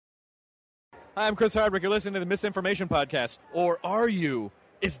Hi, I'm Chris Hardwick. You're listening to the Misinformation Podcast. Or are you?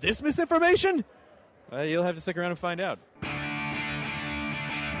 Is this misinformation? You'll have to stick around and find out.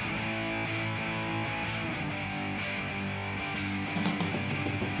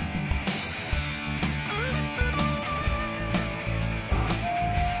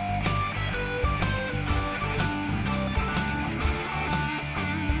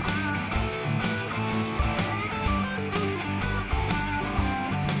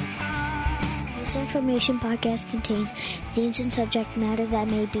 Misinformation Podcast contains themes and subject matter that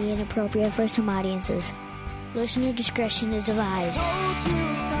may be inappropriate for some audiences. Listener discretion is advised. Told you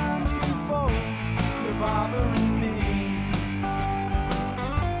times before, you're bothering me.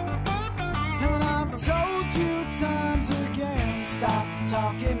 And I've told you times again, stop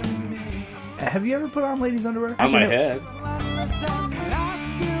talking to me. Have you ever put on ladies' underwear? On my head. Listen,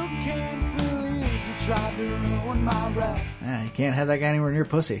 I still can't believe you tried to ruin my rep. Yeah, you can't have that guy anywhere near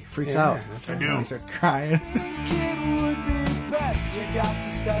pussy. Freaks out. That's I right. do. He starts crying. Kid would be best, you got to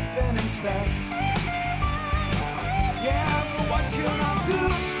step in instead. Yeah, but what can I do?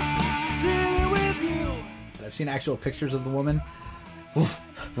 Dealing with you. I've seen actual pictures of the woman.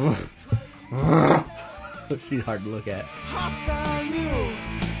 She's hard to look at. Hostile you.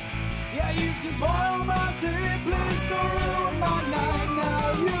 Yeah, you can spoil my day, please don't ruin my night.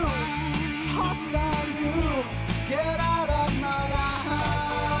 Now you, hostile you, get out of my life.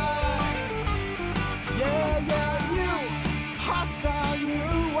 Yeah, you, hostile you,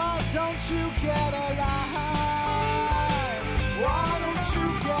 why don't you get alive? Why don't you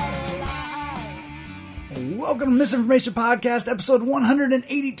get alive? Welcome to Misinformation Podcast, episode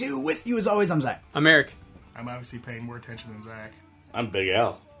 182. With you, as always, I'm Zach. I'm Eric. I'm obviously paying more attention than Zach. I'm Big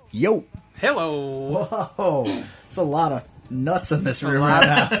Al. Yo. Hello. Whoa. There's a lot of nuts in this room right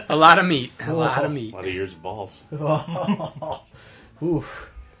now. A lot of meat. A lot of A meat. lot of years of balls. Oof.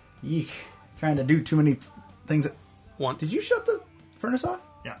 Yeek. Trying to do too many things. Once. Did you shut the furnace off?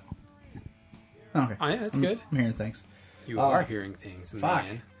 Yeah. Oh, okay. Oh, yeah, that's good. I'm hearing things. You are hearing things, Fuck.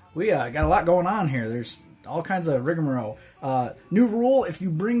 man. We got a lot going on here. There's all kinds of rigmarole. New rule, if you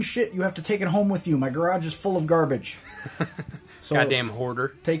bring shit, you have to take it home with you. My garage is full of garbage. So Goddamn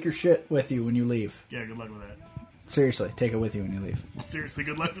hoarder. take your shit with you when you leave. Yeah, good luck with that. Seriously, take it with you when you leave. Seriously,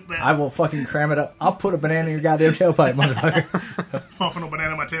 good luck with that. I will fucking cram it up. I'll put a banana in your goddamn tailpipe, motherfucker. Fuffing a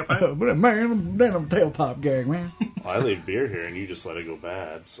banana in my tailpipe. Put a banana in my tailpipe gag, man. Well, I leave beer here and you just let it go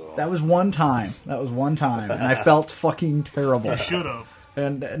bad, so... That was one time. And I felt fucking terrible. You should have.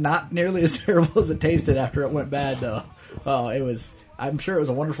 And not nearly as terrible as it tasted after it went bad, though. Oh, it was... I'm sure it was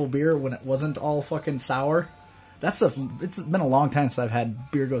a wonderful beer when it wasn't all fucking sour. It's been a long time since I've had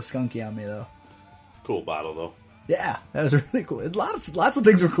beer go skunky on me, though. Cool bottle, though. Yeah, that was really cool. Lots of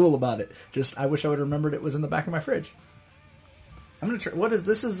things were cool about it. Just, I wish I would have remembered it was in the back of my fridge. I'm gonna try... What is...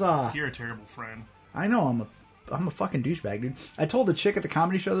 This is, You're a terrible friend. I know, I'm a fucking douchebag, dude. I told the chick at the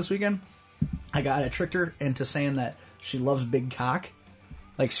comedy show this weekend, I tricked her into saying that she loves big cock.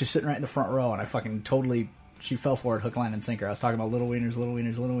 Like, she's sitting right in the front row, and I fucking totally... She fell for it, hook, line, and sinker. I was talking about little wieners.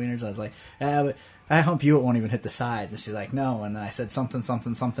 I was like, but I hump you, it won't even hit the sides. And she's like, no. And then I said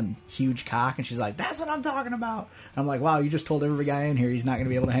something, huge cock. And she's like, that's what I'm talking about. And I'm like, wow, you just told every guy in here he's not going to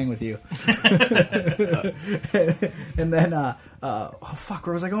be able to hang with you. And then, oh, fuck,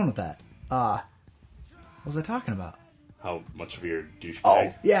 where was I going with that? What was I talking about? How much of your douchebag?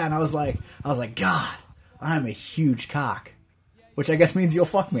 Oh, yeah, and I was like, God, I'm a huge cock. Which I guess means you'll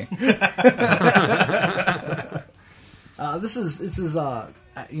fuck me. This is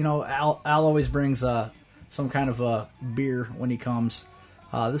you know, Al always brings some kind of beer when he comes.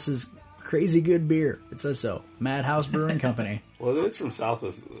 This is crazy good beer. It says so. Madhouse Brewing Company. Well, it's from south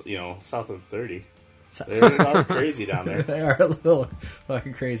of 30. They are crazy down there. They are a little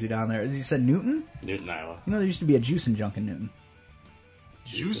fucking crazy down there. You said Newton? Newton, Iowa. You know, there used to be a Juice and Junk in Newton.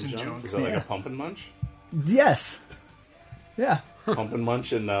 Juice and junk. Is that like Yeah. a pump and munch? Yes. Yeah. Pump and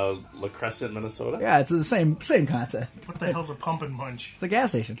munch in La Crescent, Minnesota? Yeah, it's the same concept. What the hell's a pump and munch? It's a gas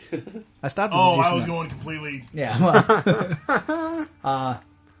station. I stopped at the Oh, Juice I and was Junk. going completely... Yeah, well,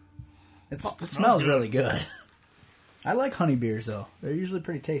 it smells good. really good. I like honey beers, though. They're usually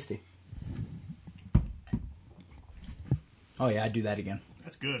pretty tasty. Oh, yeah, I'd do that again.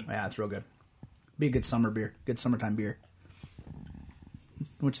 That's good. Yeah, it's real good. Be a good summer beer. Good summertime beer.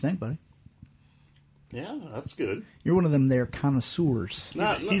 What you think, buddy? Yeah, that's good. You're one of them there connoisseurs.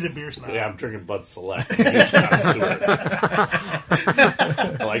 He's a beer snob. Yeah, I'm drinking Bud Select. Huge connoisseur.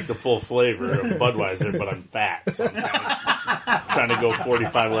 I like the full flavor of Budweiser, but I'm fat, so I'm trying to go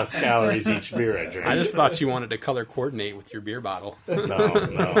 45 less calories each beer I drink. I just thought you wanted to color coordinate with your beer bottle. No.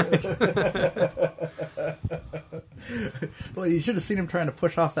 Well, you should have seen him trying to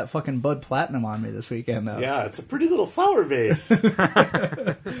push off that fucking Bud Platinum on me this weekend, though. Yeah, it's a pretty little flower vase.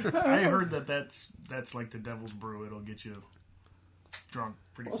 I heard that's like the devil's brew. It'll get you drunk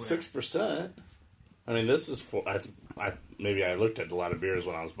pretty Well, quick. 6%. I mean, this is maybe I looked at a lot of beers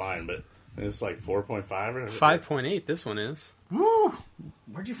when I was buying, but it's like 4.5 or 5.8. This one is. Woo!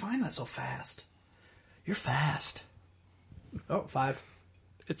 Where'd you find that so fast? You're fast. Oh, 5.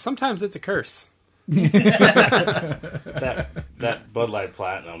 Sometimes it's a curse. That Bud Light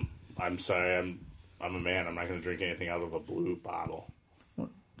Platinum. I'm sorry, I'm a man. I'm not going to drink anything out of a blue bottle.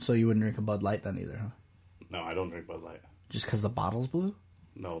 So you wouldn't drink a Bud Light then either, huh? No, I don't drink Bud Light. Just because the bottle's blue?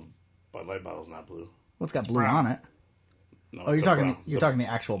 No, Bud Light bottle's not blue. Well, it's got blue brown. on it. No, Oh, it's you're a talking. brown. You're talking the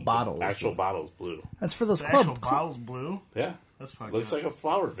actual bottle. The actual bottle's blue. That's for those The club. actual bottle's blue. Yeah, That's fucked looks up. like a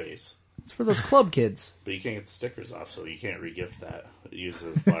flower vase. It's for those club kids. But you can't get the stickers off, so you can't regift that. It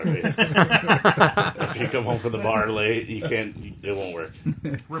uses a flower vase. If you come home from the bar late, you can't. It won't work.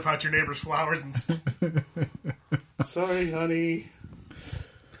 Rip out your neighbor's flowers and Sorry, honey.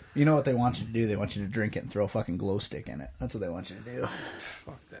 You know what they want you to do? They want you to drink it and throw a fucking glow stick in it. That's what they want you to do.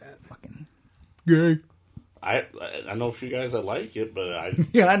 Fuck that. Fucking gay. I know a few guys that like it, but I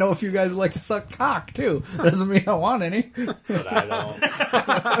Yeah, I know a few guys who like to suck cock too. Doesn't mean I want any.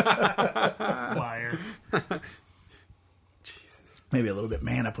 liar. Maybe a little bit.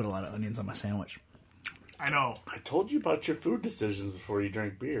 Man, I put a lot of onions on my sandwich. I know. I told you about your food decisions before you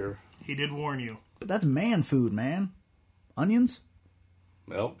drank beer. He did warn you. But that's man food, man. Onions?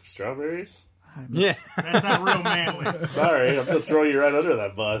 Milk, strawberries. Yeah. That's not real manly. Sorry, I'm gonna throw you right under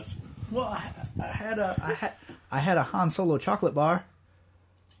that bus. Well, I had a Han Solo chocolate bar.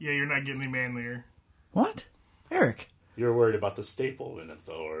 Yeah, you're not getting any manlier. What? Eric. You're worried about the staple in it,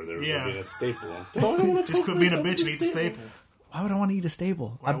 though, or there's Yeah. being a staple. Don't wanna Just quit being a bitch and eat the staple. Why would I want to eat a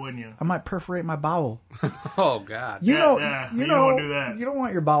staple? Why wouldn't you? I might perforate my bowel. Oh, God. You know, yeah, you you know, don't wanna do that. You don't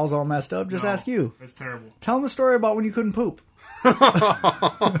want your bowels all messed up. Just No, ask you. That's terrible. Tell them the story about when you couldn't poop.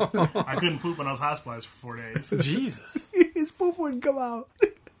 I couldn't poop when I was hospitalized for 4 days. Jesus. His poop wouldn't come out.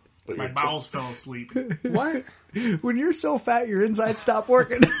 But My you're bowels fell asleep. What? When you're so fat, your insides stop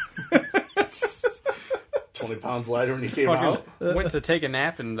working. 20 pounds lighter when you came out. Fucking went to take a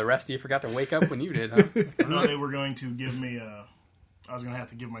nap and the rest of you forgot to wake up when you did, huh? No, they were going to give me I was going to have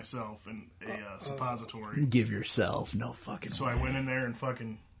to give myself a suppository. Give yourself no fucking. So I went in there and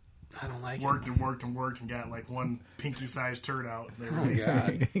fucking I don't like worked and got like one pinky-sized turd out. They were-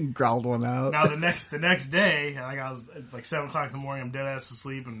 it. God. growled one out. Now the next day, like I was at like 7 o'clock in the morning, I'm dead ass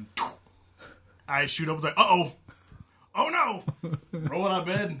asleep, and I shoot up. I was like, oh no! Rolling out of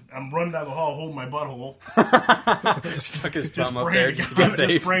bed, I'm running down the hall, holding my butthole, Stuck his just thumb up there praying, just to to God, get just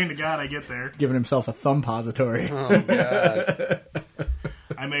safe. praying to God I get there. Giving himself a thumb-pository. Oh, God.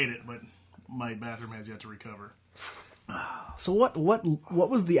 I made it, but my bathroom has yet to recover. So what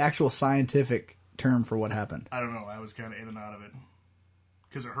was the actual scientific term for what happened? I don't know. I was kind of in and out of it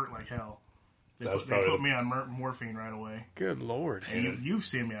because it hurt like hell. They That's put probably me on morphine right away. Good Lord. And you've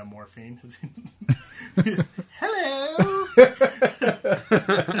seen me on morphine. Hello.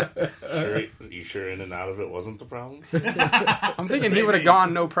 You sure in and out of it wasn't the problem? I'm thinking he would have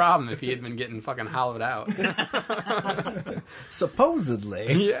gone no problem if he had been getting fucking hollowed out.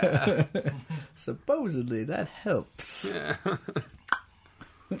 Supposedly. Yeah. Supposedly, that helps.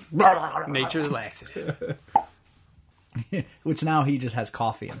 Nature's laxative. Which now he just has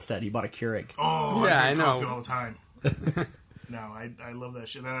coffee instead. He bought a Keurig. Oh, Yeah, I I drink know. coffee all the time. No, I love that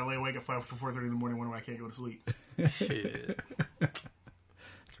shit. Then I lay awake at 4:30 in the morning wondering why I can't go to sleep. Shit.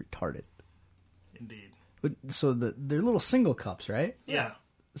 It's retarded. Indeed. So they're little single cups, right? Yeah.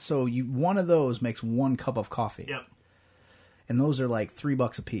 So one of those makes 1 cup of coffee. Yep. And those are like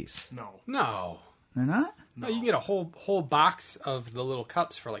 $3 a piece. No. No. They're not? No, you can get a whole box of the little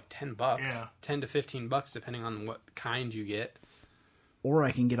cups for like $10. Yeah. $10 to $15 depending on what kind you get. Or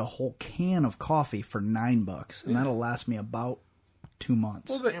I can get a whole can of coffee for $9, and that'll last me about 2 months.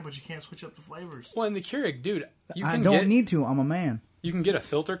 Well, but Yeah, but you can't switch up the flavors. in the Keurig, dude, you I can don't get need to. I'm a man. you can get a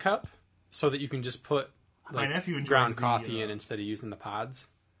filter cup so that you can just put My like nephew enjoys ground the, coffee in instead of using the pods.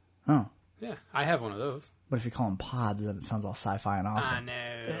 Oh. Yeah, I have one of those. But if you call them pods, then it sounds all sci-fi and I awesome.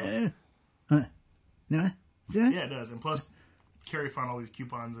 know. No? Yeah, it does. And plus, Carrie found all these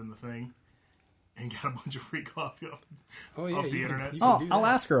coupons in the thing and got a bunch of free coffee off. Oh yeah, Off the you can- internet. you can Oh, do I'll that.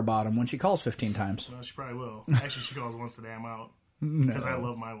 ask her about them when she calls 15 times. Well, she probably will. Actually, she calls once a day I'm out. Because I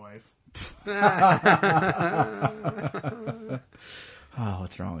love my wife. Oh,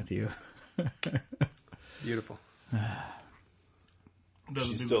 what's wrong with you? Beautiful.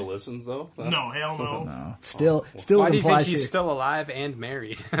 Doesn't She do still that. listens, though? No, hell no. No. Still Why would do you imply think she she's still alive and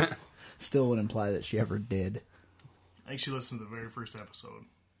married? still would imply that she ever did. I think she listened to the very first episode.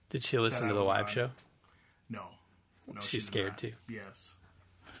 Did she listen to the live show? No. She's she did scared not. too. Yes.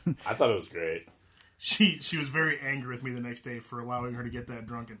 I thought it was great. She was very angry with me the next day for allowing her to get that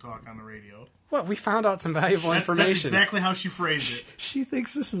drunk and talk on the radio. Well, we found out some valuable information. That's exactly how she phrased it. She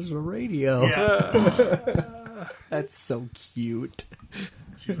thinks this is a radio. Yeah. That's so cute.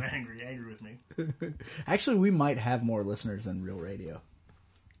 She was angry with me. Actually, we might have more listeners than Real Radio.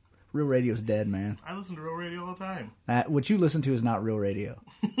 Real Radio's dead, man. I listen to real radio all the time. What you listen to is not real radio.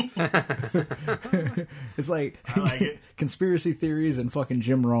 It's like, I like it. conspiracy theories and fucking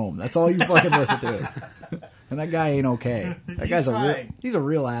Jim Rome. That's all you fucking listen to. And that guy ain't okay. That guy's fine. he's a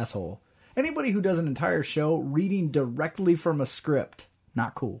real asshole. Anybody who does an entire show reading directly from a script,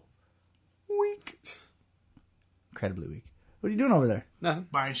 not cool. Weak. Incredibly weak. What are you doing over there? Nothing.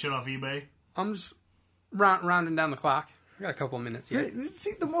 Buying shit off eBay. I'm just rounding down the clock. I got a couple of minutes yet.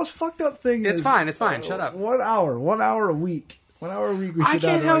 See, the most fucked up thing is... It's fine. Shut up. 1 hour. 1 hour a week. 1 hour a week we I sit down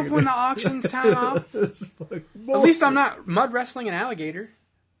can't and help argue. when the auctions time off. At least I'm not mud wrestling an alligator.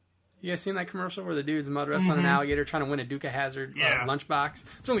 You guys seen that commercial where the dude's mud wrestling an alligator trying to win a Duke of Hazzard Yeah. lunchbox?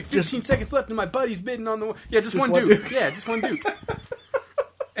 There's only 15 seconds left and my buddy's bidding on the... Yeah, just one one Duke. Duke. Yeah, just one Duke.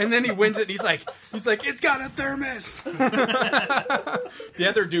 And then he wins it and he's like, it's got a thermos. The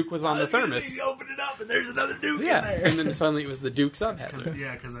other Duke was on the thermos. You open it up and there's another Duke Yeah, in there. and then suddenly it was the Duke sub-hazard.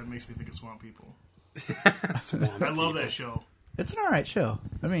 Yeah, because that makes me think of Swamp People. Swamp I love that show. It's an alright show.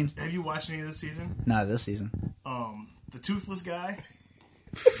 I mean, Have you watched any of this season? not this season. The toothless guy.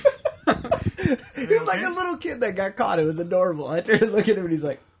 He was like a little kid that got caught. It was adorable. I turned to look at him and he's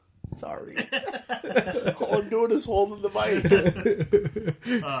like, sorry. All I'm doing is holding the mic.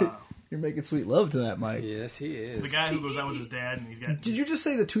 You're making sweet love to that mic. Yes, he is. The guy who goes out with his dad and he's got... Did you just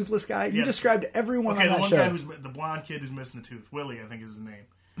say the toothless guy? You Yes. described everyone Okay, on the that one show. guy who's the blonde kid who's missing the tooth, Willie, I think is his name,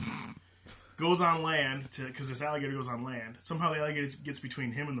 goes on land because this alligator goes on land. Somehow the alligator gets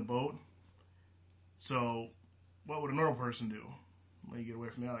between him and the boat. So, what would a normal person do? Well, you get away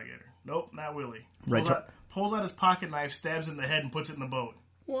from the alligator. Nope, not Willie. Right. Pulls out his pocket knife, stabs it in the head, and puts it in the boat.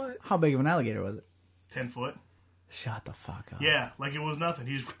 What? How big of an alligator was it? 10 foot. Shut the fuck up. Yeah, like it was nothing.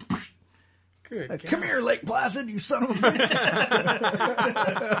 He just... Good God. Come here, Lake Placid, you son of a bitch.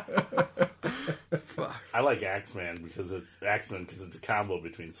 Fuck. I like Axeman because it's a combo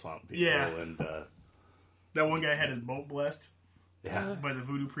between Swamp People Yeah. and That one guy had his boat blessed yeah. by the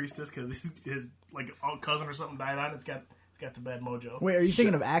voodoo priestess because his like cousin or something died on it. It's got the bad mojo. Wait, are you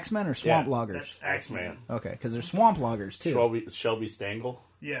thinking of Axemen or Swamp Yeah, Loggers? That's Axeman. Okay, because there's Swamp Loggers, too. Shelby Stangle.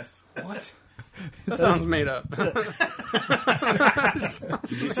 Yes. What? That sounds made up.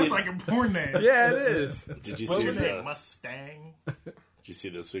 Did you see? Sounds like a porn name. Yeah, it is. Did you What's see your name? the? Mustang. Did you see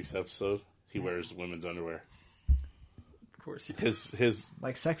this week's episode? He wears women's underwear. Of course he His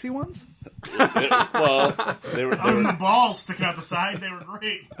Like sexy ones? well, they were Other than the balls sticking out the side, they were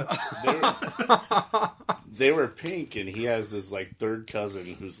great. they were pink, and he has this like third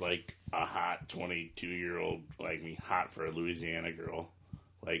cousin who's like a hot 22-year-old, like me, hot for a Louisiana girl,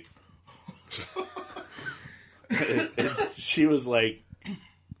 like. She was like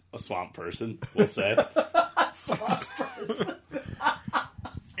a swamp person, we'll say.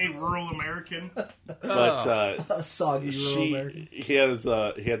 A rural American. But A soggy rural American. he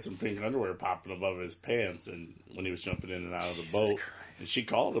had some pink underwear popping above his pants, and when he was jumping in and out of the boat, and she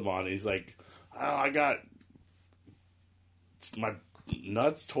called him on it. He's like, "Oh, I got my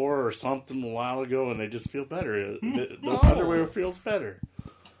nuts tore or something a while ago, and they just feel better. The underwear feels better."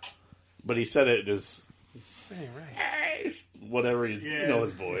 But he said it as Hey, right. "Hey," whatever you know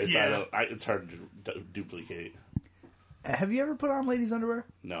his voice. Yeah. It's hard to duplicate. Have you ever put on ladies' underwear?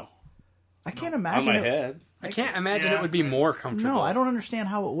 No, I can't on imagine my it. head. I can't imagine Yeah. it would be more comfortable. No, I don't understand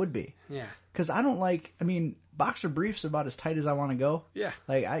how it would be. Yeah. Because I don't like, I mean, boxer briefs are about as tight as I want to go. Yeah.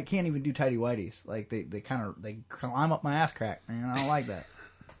 Like, I can't even do tighty whities. Like, they climb up my ass crack. Man, I don't like that.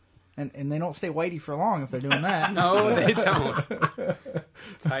 And they don't stay whitey for long if they're doing that. No, they don't.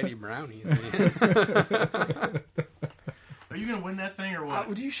 Tidy brownies, man. Are you gonna win that thing or what?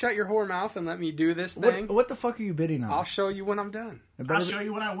 Would you shut your whore mouth and let me do this thing? What the fuck are you bidding on? I'll show you when I'm done. It I'll better, show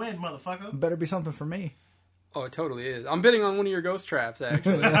you when I win, motherfucker. better be something for me. Oh, it totally is. I'm bidding on one of your ghost traps,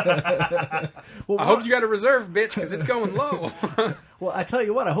 actually. Well, I hope you got a reserve, bitch, because it's going low. Well, I tell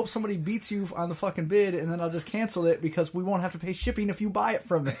you what, I hope somebody beats you on the fucking bid, and then I'll just cancel it because we won't have to pay shipping if you buy it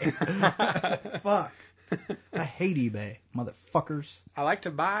from me. Fuck. I hate eBay, motherfuckers. I like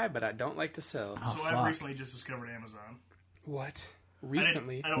to buy, but I don't like to sell. So I've recently just discovered Amazon. What?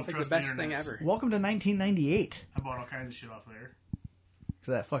 Recently? I don't It's like the trust the best thing internet. ever. Welcome to 1998. I bought all kinds of shit off there.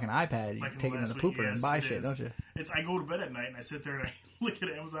 So that fucking iPad, you Like in take it the to the last week, pooper and yes, buy it shit, is. don't you? I go to bed at night and I sit there and I look at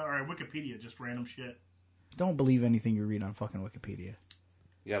Amazon or Wikipedia, just random shit. Don't believe anything you read on fucking Wikipedia.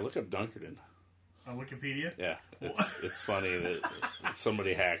 Yeah, look up Dunkerton. On Wikipedia? Yeah, it's funny that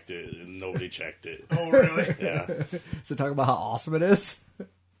somebody hacked it and nobody checked it. Oh, really? Yeah. So talk about how awesome it is.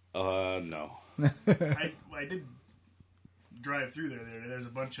 No. I did drive through there. There's a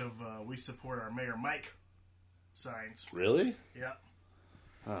bunch of "We support our mayor, Mike" signs. Really? Yeah.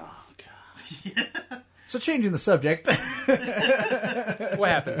 Oh, God. So changing the subject. What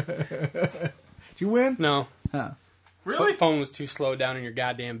happened? Did you win? No. Huh. Really? Phone was too slowed down in your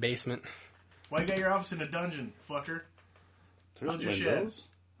goddamn basement. Why you got your office in a dungeon, fucker? There's How's your windows.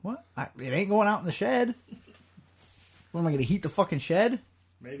 What? It ain't going out in the shed. What am I going to heat the fucking shed?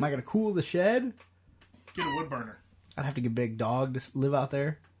 Maybe. Am I going to cool the shed? Get a wood burner. I'd have to get a big dog to live out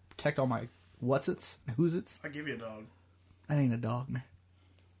there. Protect all my what's-its and who's-its. I'll give you a dog. That ain't a dog, man.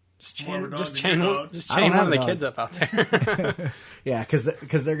 Just More of a chain, dog just than chain, your one, dog. just I don't chain have one of a the dog. kids up out there. Yeah, because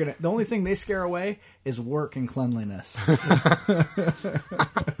they're going to... The only thing they scare away is work and cleanliness.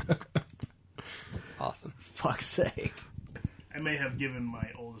 Awesome. Fuck's sake. I may have given my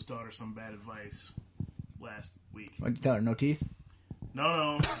oldest daughter some bad advice last week. What'd you tell her? No teeth?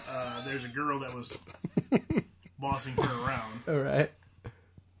 No. There's a girl that was bossing her around. All right.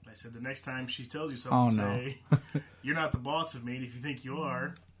 I said, the next time she tells you something, Oh, no. say, "You're not the boss of me, and if you think you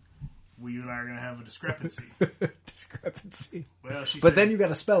are, you and I are going to have a discrepancy." Discrepancy. Well, she But said, then you got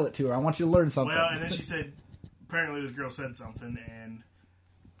to spell it to her. I want you to learn something. well, and then she said, apparently this girl said something, and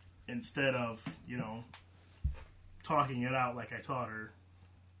instead of, talking it out like I taught her,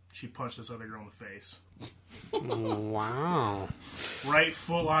 she punched this other girl in the face. Wow. Right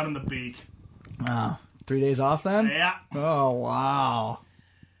full on in the beak. Wow. 3 days off then? Yeah. Oh, wow.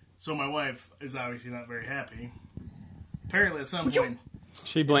 So my wife is obviously not very happy. Apparently at some point...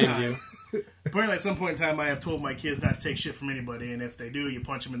 She blamed you. Apparently at some point in time I have told my kids not to take shit from anybody, and if they do, you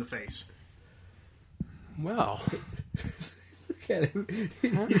punch them in the face. Well, Look at him.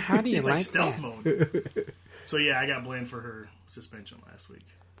 how do you It's like like stealth that? mode. So yeah, I got blamed for her suspension last week.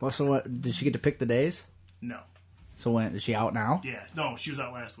 Well, so what? Did she get to pick the days? No. So when is she out now? Yeah. No, she was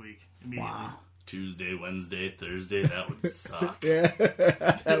out last week. Immediately. Wow. Tuesday, Wednesday, Thursday, that would suck. Yeah.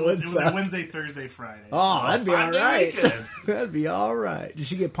 It was a Wednesday, Thursday, Friday. Oh, that'd be all Friday right. weekend. That'd be all right. Did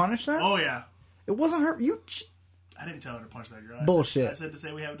she get punished then? Oh, yeah. It wasn't her. I didn't tell her to punch that girl. Bullshit. I said to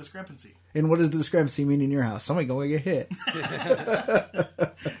say we have a discrepancy. And what does the discrepancy mean in your house? Somebody going to get hit.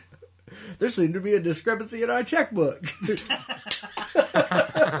 There seemed to be a discrepancy in our checkbook.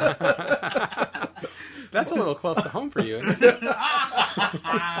 That's a little close to home for you. Isn't it?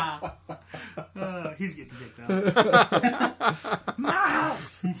 He's getting kicked out. My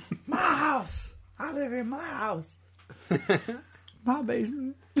house. My house. I live in my house. My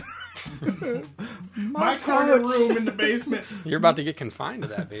basement. My corner room in the basement. You're about to get confined to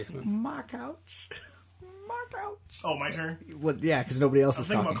that basement. My couch. My couch. Oh, my turn? Well, yeah, because nobody else I was is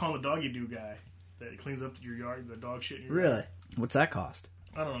thinking talking. about calling the doggy doo guy that cleans up your yard, the dog shit in your Really? yard. What's that cost?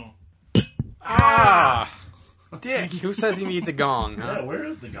 I don't know. Ah! Dick, who says he needs a gong, huh? Yeah, where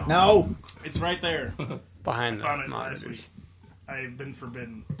is the gong? No. It's right there. Behind the Found it last monitors. week. I've been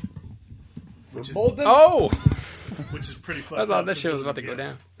forbidden. Which is, Oh! which is pretty fun. I thought that shit was about to go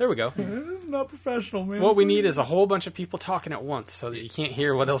down. There we go. This is not professional, man. What we need is a whole bunch of people talking at once so that you can't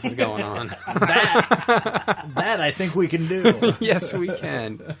hear what else is going on. That I think we can do. Yes, we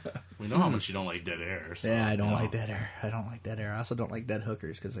can. We know how much you don't like dead air. So, Yeah, I don't you know. like dead air. I don't like dead air. I also don't like dead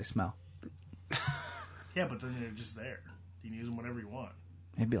hookers because they smell. Yeah, but then they're just there. You can use them whenever you want.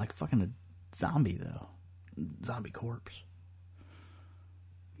 It'd be like fucking a zombie, though. Zombie corpse.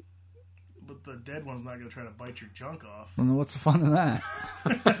 But the dead one's not going to try to bite your junk off. Well, then what's the fun in that?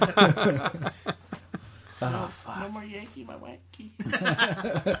 No more Yankee, my wanky.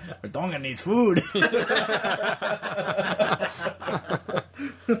 Donga needs food.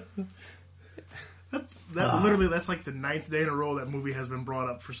 Literally, that's like the 9th day in a row that movie has been brought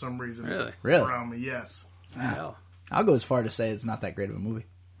up for some reason. Really? Really? Around me, yes. Hell. I'll go as far to say it's not that great of a movie.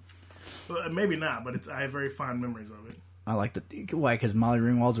 Well, maybe not, but I have very fond memories of it. I like the... Why? Because Molly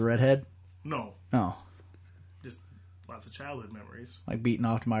Ringwald's a redhead? No, No. just lots of childhood memories. Like beating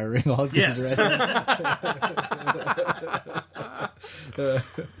off to Molly Ringwald because she's a Yes.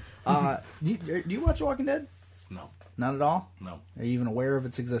 redhead? Do you watch Walking Dead? No, Not at all? no. Are you even aware of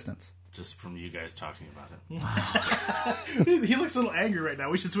its existence? Just from you guys talking about it. He looks a little angry right now.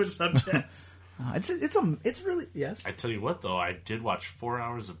 We should switch subjects. It's really... Yes? I tell you what, though, I did watch 4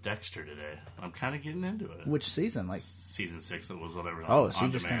 hours of Dexter today. I'm kind of getting into it. Which season? Like... Season 6, that was whatever. Oh, so you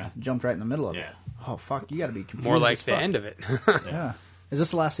on just kind demand. of jumped right in the middle of it. Yeah. Oh, fuck. You got to be confused. More like as the fuck. end of it. Yeah. Is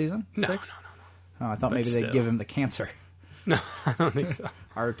this the last season? No, 6? no. Oh, I thought maybe they'd still. give him the cancer. No, I don't think so.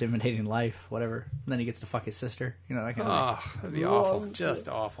 Art imitating life, whatever. And then he gets to fuck his sister. You know, that kind of thing. Oh, that'd be awful. Just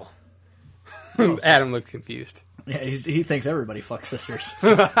awful. Adam looked confused. Yeah, he thinks everybody fucks sisters.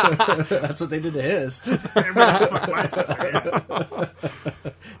 That's what they did to his. Everybody just fucked my sister. Yeah.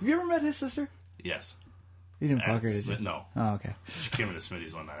 Have you ever met his sister? Yes. You didn't fuck her, did you? No. Oh, okay. She came into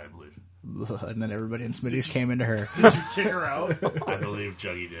Smitty's one night, I believe. And then everybody in Smitty's came into her. Did you kick her out? I believe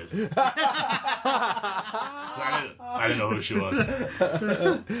Juggy did. I didn't know who she was.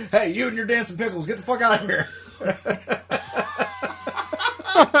 Hey, you and your dancing pickles, get the fuck out of here.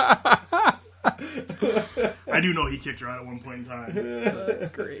 I do know he kicked her out at one point in time. That's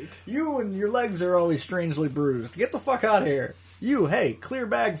great. You and your legs are always strangely bruised. Get the fuck out of here. You, hey, clear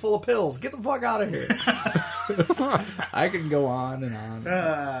bag full of pills. Get the fuck out of here. I can go on and on.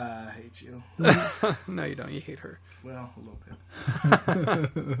 I hate you. No, you don't. You hate her. Well, a little bit.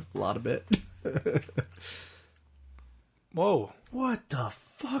 A lot of it. Whoa. What the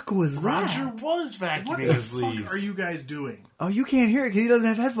fuck was Roger that? was What vacuuming the his fuck leaves. are you guys doing? Oh, you can't hear it because he doesn't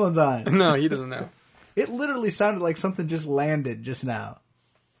have headphones on. No, he doesn't know. It literally sounded like something just landed just now.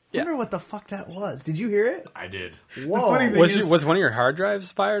 I Yeah. wonder what the fuck that was. Did you hear it? I did. Whoa. funny thing Was one of your hard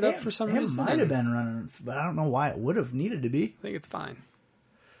drives fired up for some it reason? might have been running, but I don't know why it would have needed to be. I think it's fine.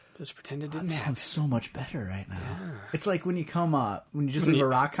 Just pretend it didn't That happen. sounds so much better right now. It's like when you come when you just When leave a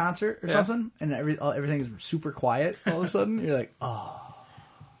you- rock concert or Yeah. something, and everything is super quiet all of a sudden. You're like, oh.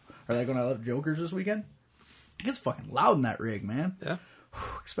 Or like when I left Jokers this weekend. It gets fucking loud in that rig, man. Yeah.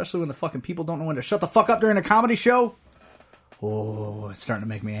 Especially when the fucking people don't know when to shut the fuck up during a comedy show. Oh, it's starting to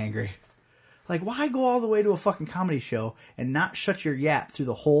make me angry. Like, why go all the way to a fucking comedy show and not shut your yap through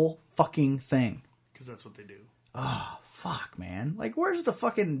the whole fucking thing? Because that's what they do. Fuck, man. Like, where's the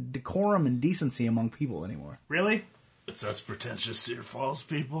fucking decorum and decency among people anymore? Really? It's us pretentious Cedar Falls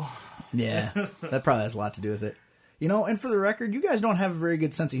people. Yeah, that probably has a lot to do with it. You know, and for the record, you guys don't have a very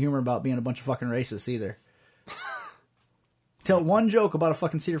good sense of humor about being a bunch of fucking racists either. Tell one joke about a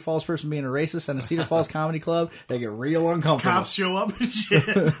fucking Cedar Falls person being a racist in a Cedar Falls comedy club, they get real uncomfortable. Cops show up and shit.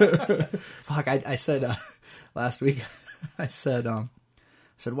 Fuck, I said last week, I said,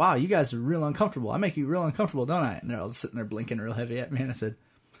 wow, you guys are real uncomfortable. I make you real uncomfortable, don't I? And they're all sitting there blinking real heavy at me, and I said,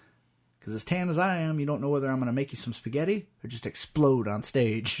 because as tan as I am, you don't know whether I'm going to make you some spaghetti or just explode on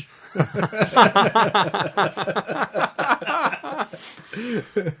stage.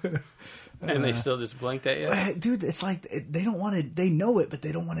 And they still just blinked at you? Dude, it's like they don't want to. They know it, but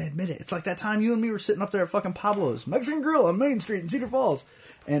they don't want to admit it. It's like that time you and me were sitting up there at fucking Pablo's Mexican Grill on Main Street in Cedar Falls,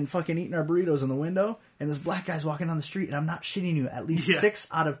 and fucking eating our burritos in the window. And this black guy's walking down the street, and I'm not shitting you. At least 6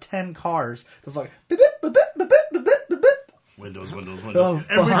 out of 10 cars, the fucking beep, beep, beep, beep, beep, beep, beep, beep. Windows. Oh,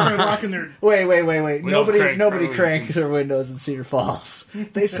 Everybody started fuck. walking their... Wait. We don't crank Nobody our cranked windows. their windows in Cedar Falls.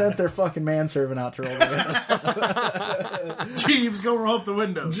 They sent their fucking manservant out to roll the windows. Jeeves, go roll up the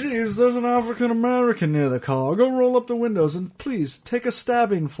windows. Jeeves, there's an African American near the car. Go roll up the windows and please take a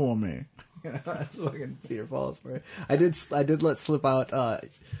stabbing for me. That's fucking Cedar Falls, right? I did let slip out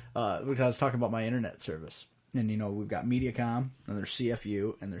because I was talking about my internet service, and you know we've got MediaCom and there's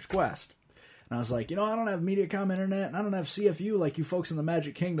CFU and there's Quest. And I was like, I don't have MediaCom internet, and I don't have CFU like you folks in the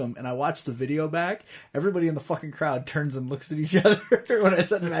Magic Kingdom. And I watched the video back. Everybody in the fucking crowd turns and looks at each other when I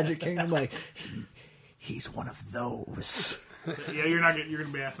said the Magic Kingdom. Like, he's one of those. Yeah, you're gonna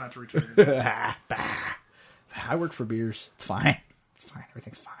be asked not to return. I work for beers. It's fine. It's fine.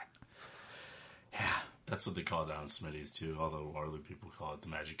 Everything's fine. Yeah. That's what they call it down in Smitty's, too. Although other people call it the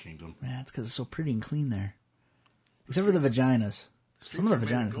Magic Kingdom. Man, it's because it's so pretty and clean there. Except for the vaginas. Some of the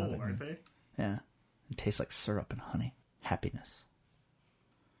Streets are made vaginas of gold, not that aren't good. they? Yeah. It tastes like syrup and honey. Happiness.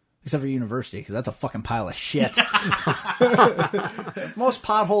 Except for university, because that's a fucking pile of shit. Most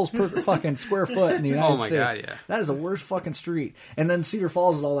potholes per fucking square foot in the United Oh my States. God, yeah. That is the worst fucking street. And then Cedar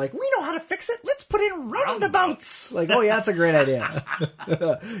Falls is all like, we know how to fix it. Let's put in roundabouts. Like, oh yeah, that's a great idea.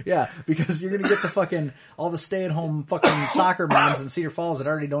 Yeah, because you're going to get the fucking, all the stay-at-home fucking soccer moms in Cedar Falls that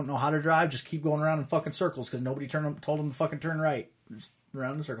already don't know how to drive, just keep going around in fucking circles because nobody told them to fucking turn right. Just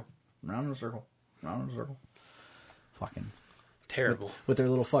around in a circle. Round in a circle. Round in a circle. Fucking. Terrible. With their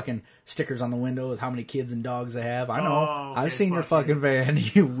little fucking stickers on the window with how many kids and dogs they have. I know. Oh, okay, I've seen your fuck you. fucking van,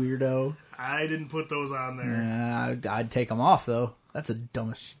 you weirdo. I didn't put those on there. I'd take them off, though. That's the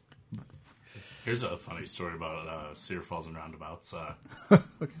dumbest. Here's a funny story about Cedar Falls and roundabouts. I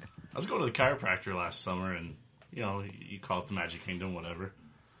was going to the chiropractor last summer, and you call it the Magic Kingdom, whatever.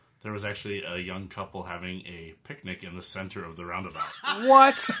 There was actually a young couple having a picnic in the center of the roundabout.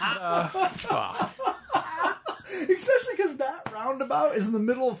 What? Fuck. Especially because that roundabout is in the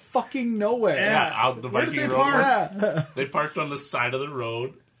middle of fucking nowhere. Yeah. Out the Where did Viking they Road. park? They parked on the side of the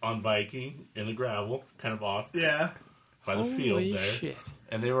road on Viking in the gravel, kind of off. Yeah. by the field Holy there. shit.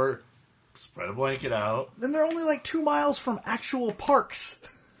 And they were spread a blanket out. Then they're only like 2 miles from actual parks.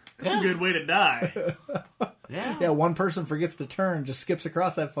 That's a good way to die. Yeah, one person forgets to turn, just skips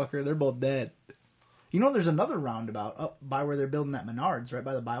across that fucker, they're both dead. You know, there's another roundabout up by where they're building that Menards, right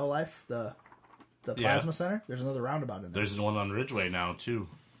by the BioLife, the plasma center. There's another roundabout in there. There's one on Ridgeway now, too.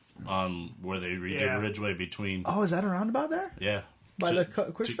 Where they redid Ridgeway between... Oh, is that a roundabout there? Yeah. By the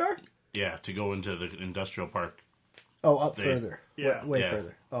Quick Start? Yeah, to go into the industrial park. Oh, up further. Yeah. Way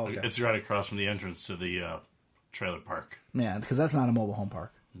further. Oh, okay. It's right across from the entrance to the trailer park. Yeah, because that's not a mobile home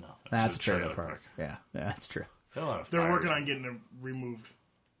park. No, That's a trailer park. Yeah, that's true. They're working on getting it removed.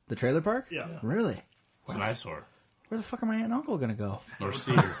 The trailer park? Yeah. Really? It's an eyesore. Where the fuck are my aunt and uncle gonna go? North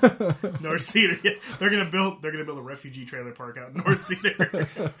Cedar. North Cedar. Yeah. They're gonna build a refugee trailer park out in North Cedar.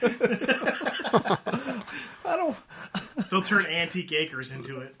 They'll turn Antique Acres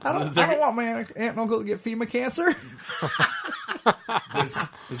into it. I don't want my aunt and uncle to get FEMA cancer.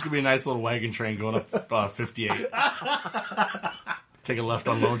 This could be a nice little wagon train going up 58. Take a left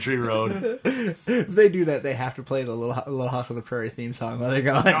on Lone Tree Road. If they do that, they have to play the Little House on the Prairie theme song while they're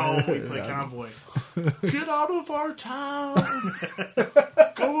going. No, we play Convoy. Get out of our town.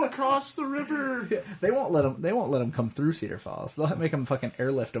 Go across the river. They won't let them come through Cedar Falls. They'll make them fucking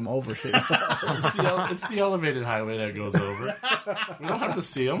airlift them over Cedar Falls. It's the elevated highway that goes over. We don't have to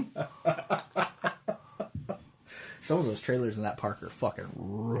see them. Some of those trailers in that park are fucking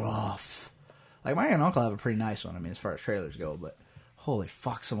rough. Like, my aunt and uncle have a pretty nice one, I mean, as far as trailers go, but holy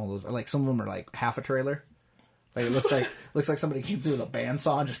fuck, some of those, like, some of them are like half a trailer. Like, it looks like somebody came through with a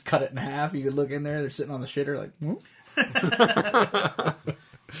bandsaw and just cut it in half. You could look in there, they're sitting on the shitter like,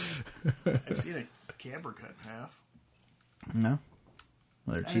 I've seen a camper cut in half. No.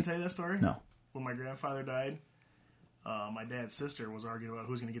 Well, I didn't tell you that story? No. When my grandfather died, my dad's sister was arguing about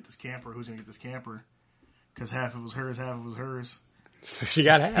who's going to get this camper, because half it was hers, half it was hers. So she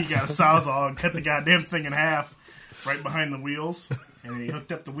got half. He got a sawzall and cut the goddamn thing in half right behind the wheels. And he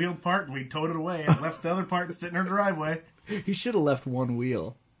hooked up the wheeled part and we towed it away and left the other part sitting in her driveway. He should have left one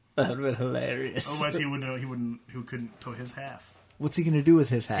wheel. That would have been hilarious. Otherwise, who couldn't tow his half. What's he going to do with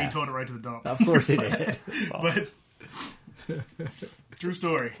his He half? towed it right to the dump. Of course he did. But true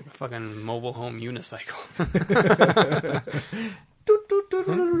story. Fucking mobile home unicycle.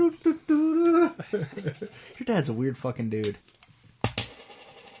 Your dad's a weird fucking dude.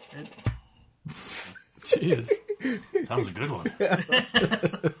 Jesus. That was a good one.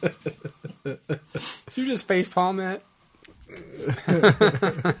 Did you just facepalm that?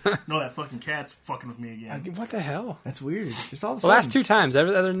 No, that fucking cat's fucking with me again. What the hell? That's weird. Just all the The last 2 times,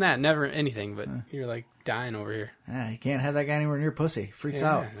 other than that, never anything, but you're like dying over here. Yeah, you can't have that guy anywhere near pussy. Freaks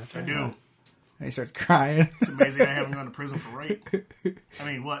out. That's I right. do. And he starts crying. It's amazing I haven't gone to prison for rape. I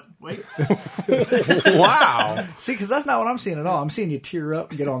mean, what? Wait. Wow. See, because that's not what I'm seeing at all. I'm seeing you tear up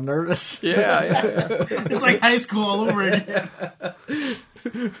and get all nervous. Yeah. It's like high school all over again.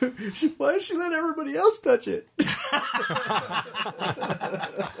 Why did she let everybody else touch it?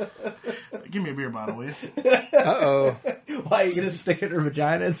 Give me a beer bottle, will you? Uh-oh. Why are you going to stick it in her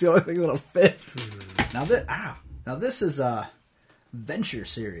vagina? It's the only thing that'll fit. Now this is a Venture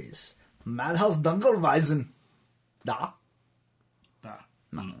series. Madhouse Dunkelweizen. Da.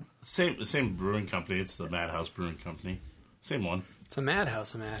 Same brewing company. It's the Madhouse Brewing Company. Same one. It's a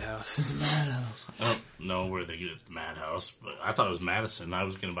madhouse, a madhouse. It's a Madhouse. I don't know where they get it at the Madhouse, but I thought it was Madison. I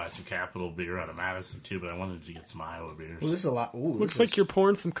was going to buy some Capital beer out of Madison, too, but I wanted to get some Iowa beers. Well, this is a lot. Ooh, Looks like you're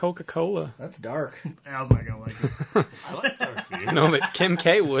pouring some Coca-Cola. That's dark. Al's not going to like it. I like dark beer. No, but Kim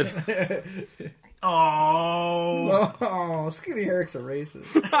K would. Oh. Oh, Skinny Eric's a racist.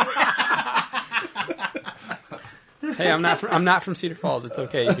 Hey, I'm not from Cedar Falls. It's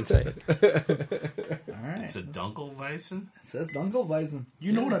okay. You can say it. All right. It's a Dunkelweizen? It says Dunkelweizen.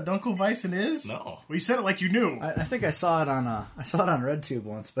 You know what a Dunkelweizen is? No. Well, you said it like you knew. I think I saw it on RedTube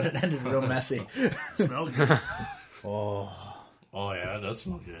once, but it ended real messy. Smells good. Oh, Yeah, that does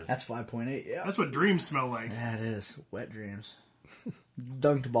smell good. that's 5.8. Yeah, That's what dreams smell like. that is wet dreams.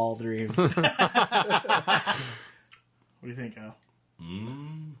 Dunked ball dreams. What do you think, Al?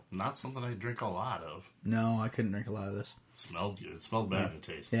 Not something I drink a lot of. No, I couldn't drink a lot of this. It smelled good. It smelled better than it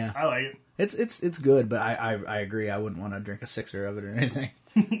tasted. Yeah, I like it. it's good, but I agree. I wouldn't want to drink a sixer of it or anything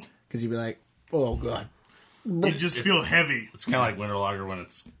because you'd be like, oh god, You just feel heavy. It's kind of like Winter Lager when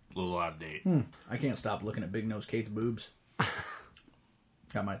it's a little out of date. I can't stop looking at Big Nose Kate's boobs.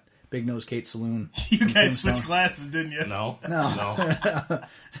 Got my Big Nose Kate saloon. You guys Tombstone. switched glasses, didn't you? No. No.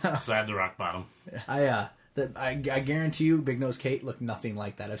 Because I had the rock bottom. I guarantee you, Big Nose Kate looked nothing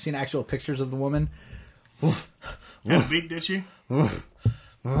like that. I've seen actual pictures of the woman. Had a beak, did she?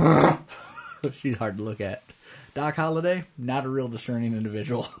 She's hard to look at. Doc Holliday, not a real discerning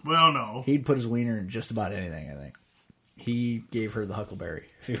individual. Well, no. He'd put his wiener in just about anything, I think. He gave her the Huckleberry.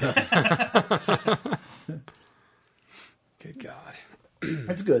 Good God.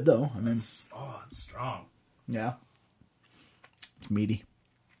 It's good, though. I mean, It's strong. yeah. It's meaty.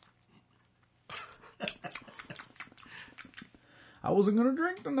 I wasn't going to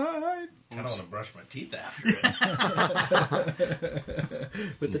drink tonight. I don't want to brush my teeth after it.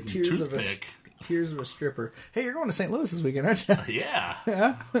 With the Toothpick. tears of a stripper. Hey, you're going to St. Louis this weekend, aren't you?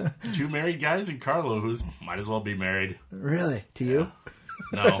 Yeah. 2 married guys and Carlo, who's might as well be married. Really? To you?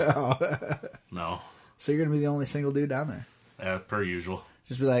 No. No. So you're going to be the only single dude down there? Per usual.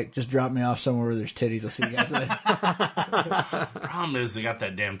 Just be like, just drop me off somewhere where there's titties. I'll see you guys there. Problem is, they got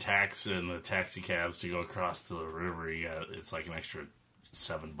that damn tax and the taxi cabs to go across to the river. It's like an extra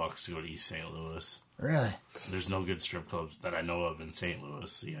 $7 to go to East St. Louis. Really? There's no good strip clubs that I know of in St. Louis,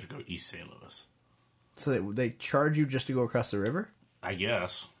 so you have to go East St. Louis. So they charge you just to go across the river? I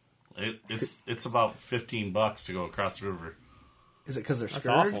guess. It's about $15 to go across the river. Is it because they're That's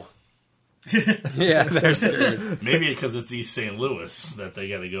scared? awful. Yeah, they're scared. Maybe because it's East St. Louis that they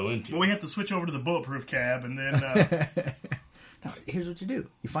got to go into. Well, we have to switch over to the bulletproof cab, and then No, here's what you do.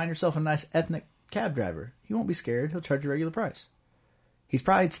 You find yourself a nice ethnic cab driver. He won't be scared. He'll charge you regular price. He's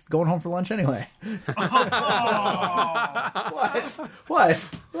probably going home for lunch anyway.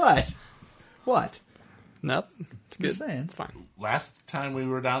 What? Nothing. It's good. Just saying. It's fine. Last time we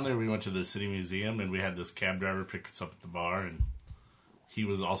were down there, we went to the City Museum, and we had this cab driver pick us up at the bar, and he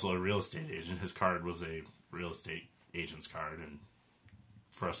was also a real estate agent. His card was a real estate agent's card, and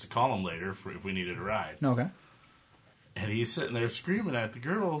for us to call him later if we needed a ride. Okay. And he's sitting there screaming at the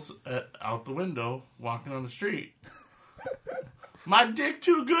girls out the window, walking on the street. My dick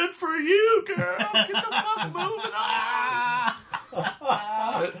too good for you, girl. Get the fuck moving on.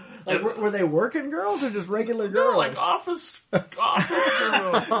 Like, were they working girls or just regular girls? No, like office girls.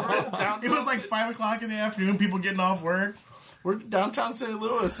 it was like 5 o'clock in the afternoon. People getting off work. We're downtown St.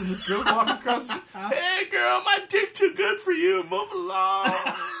 Louis, and this girl's walking across the street. Hey, girl, my dick too good for you. Move along.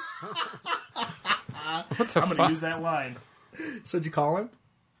 I'm going to use that line. So did you call him?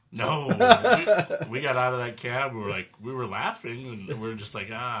 No. We got out of that cab. We were laughing, and we were just like,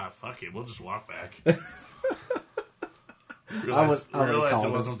 fuck it. We'll just walk back. Realized it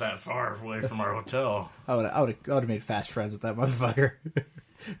called wasn't that far away from our hotel. I would have made fast friends with that motherfucker.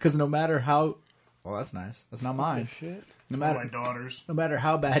 Because no matter how... Well, that's nice. That's not mine. Shit. No My matter, daughters. no matter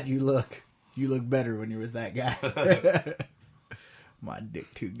how bad you look better when you're with that guy. My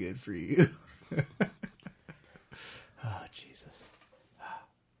dick too good for you. Oh, Jesus.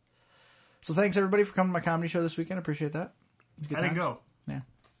 So thanks, everybody, for coming to my comedy show this weekend. I appreciate that. It was good I didn't times. go. Yeah.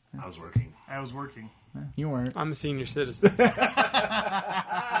 I was working. I was working. You weren't. I'm a senior citizen. I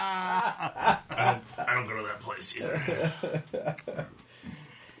don't go to that place either.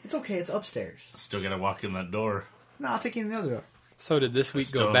 It's okay. It's upstairs. Still gotta walk in that door. No, I'll take you in the other door. So did this week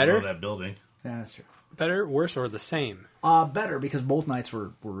Still go don't better? know that building. Yeah, that's true. Better, worse, or the same? Better, because both nights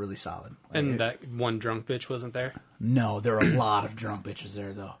were really solid. Like, And that one drunk bitch wasn't there? No, there are a lot of drunk bitches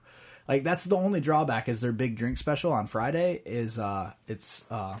there, though. Like, that's the only drawback is their big drink special on Friday is it's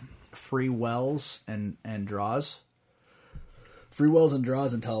free wells and draws. Free wells and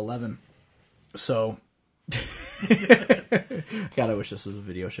draws until 11. So, God, I wish this was a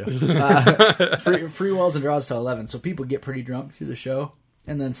video show. Free wells and draws till 11. So people get pretty drunk through the show.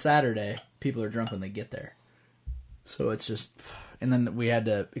 And then Saturday, people are drunk when they get there. So it's just... And then we had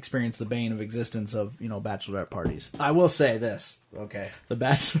to experience the bane of existence of, bachelorette parties. I will say this, okay? The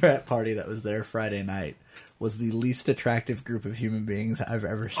bachelorette party that was there Friday night was the least attractive group of human beings I've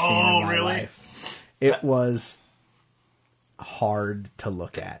ever seen in my life. It was hard to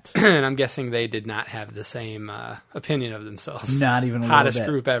look at. And I'm guessing they did not have the same opinion of themselves. Not even a Hottest little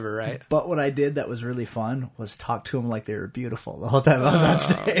bit. group ever, right? But what I did that was really fun was talk to them like they were beautiful the whole time I was on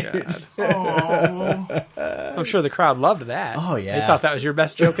stage. God. I'm sure the crowd loved that. Oh, yeah. They thought that was your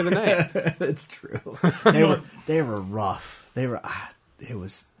best joke of the night. It's true. They were rough. It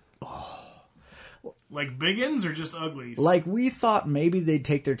was Like biggins or just uglies? like we thought maybe they'd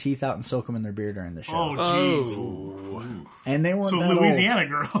take their teeth out and soak them in their beer during the show. Oh, jeez. Oh. And they weren't So that Louisiana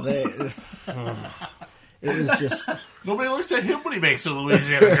girls. old. It was just Nobody looks at him when he makes a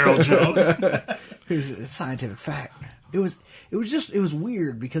Louisiana girl joke. it was a scientific fact. It was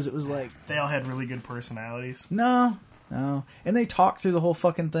weird because it was like They all had really good personalities. no. And they talked through the whole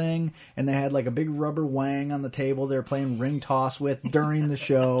fucking thing, and they had like a big rubber wang on the table they were playing ring toss with during the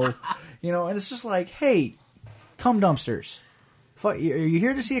show. And it's just like, hey, cum dumpsters. Fuck, are you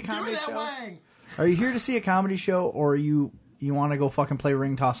here to see a comedy show? wang. Are you here to see a comedy show, or you want to go fucking play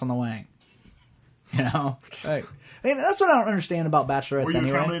ring toss on the wang? You know, like, I mean, that's what I don't understand about bachelorettes Were you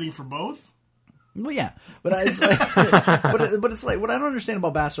anyway. accommodating for both? Well, yeah, but it's like, but it's like what I don't understand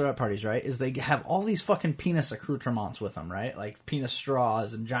about bachelorette parties, right? Is they have all these fucking penis accoutrements with them, right? Like penis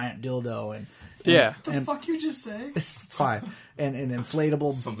straws and giant dildo and Yeah. What the fuck you just say? it's fine and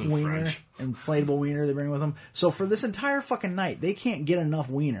inflatable Something wiener, French. inflatable wiener they bring with them. So for this entire fucking night, they can't get enough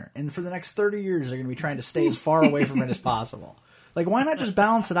wiener, and for the next 30 years, they're going to be trying to stay as far away from it as possible. Like, why not just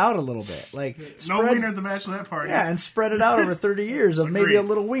balance it out a little bit? Like, No wiener at the bachelorette party. yeah, and spread it out over 30 years of maybe Agreed. a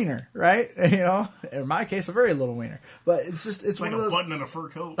little wiener, right? You know, in my case, a very little wiener. But it's just, it's It's like one a of those button in a fur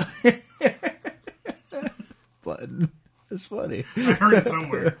coat. button. It's funny. I heard it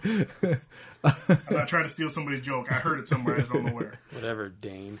somewhere. I'm not trying to steal somebody's joke. I heard it somewhere. I just don't know where. Whatever,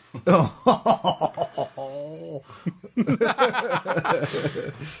 Dane.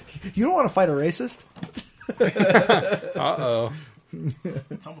 You don't want to fight a racist? Uh-oh.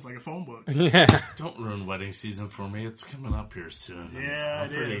 It's almost like a phone book. Yeah. Don't ruin wedding season for me. It's coming up here soon. Yeah,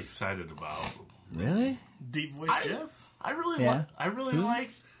 I'm it pretty is. excited about. Really? Deep voice Jeff? I really Yeah.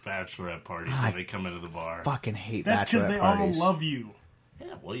 like bachelorette parties when they come into the bar. Fucking hate That's because bachelorette they parties. all love you.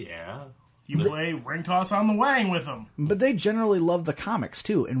 Yeah, well, yeah. You play ring toss on the wang with them. But they generally love the comics,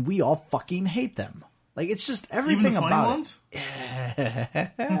 too, and we all fucking hate them. Like, it's just Even everything the funny about ones? it.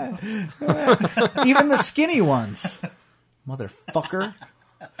 Even the skinny ones. Motherfucker.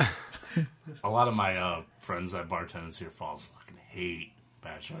 A lot of my friends that bartend in Cedar Falls fucking hate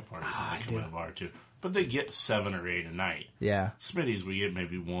bachelorette parties when they come in the bar, too. But they get 7 or 8 a night. Yeah. Smitty's, we get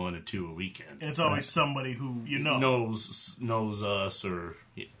maybe 1 or 2 a weekend. And it's always somebody who you know. knows us, or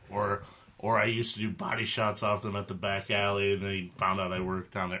I used to do body shots off them at the back alley, and they found out I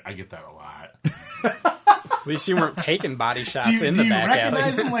worked down there. I get that a lot. At least you weren't taking body shots in the back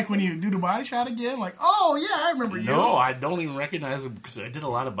recognize alley. them like when you do the body shot again? Like, oh yeah, I remember you. No, I don't even recognize them because I did a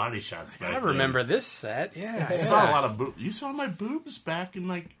lot of body shots back I then. remember this set. Yeah. I saw a lot of boobs. You saw my boobs back in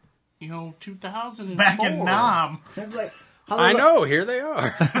 2004. Back in Nam. Like, I know. Here they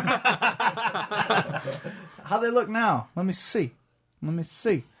are. How they look now? Let me see.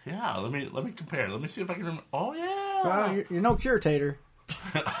 Yeah, let me compare. Let me see if I can remember. Oh yeah. Well, you're no curator.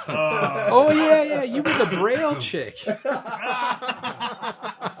 Oh, yeah. You were the Braille chick.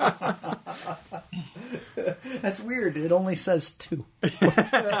 That's weird. It only says 2. She's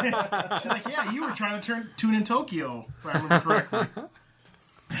like, yeah, you were trying to tune in Tokyo, if I remember correctly.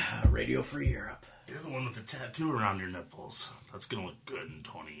 Radio Free Europe. You're the one with the tattoo around your nipples. That's gonna look good in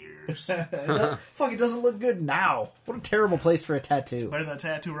 20 years. Fuck, it doesn't look good now. What a terrible place for a tattoo. Better than that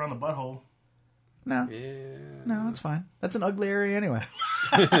tattoo around the butthole. No. Yeah. No, that's fine. That's an ugly area anyway.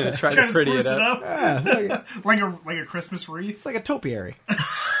 Try Trying to to pretty spruce it it up. up. like a Christmas wreath. It's like a topiary.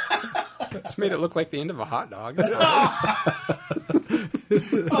 Just made it look like the end of a hot dog.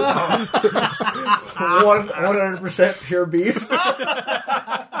 100% pure beef.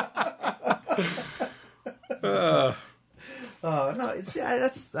 No, it's, yeah,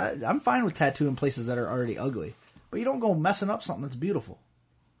 I'm fine with tattooing places that are already ugly, but you don't go messing up something that's beautiful.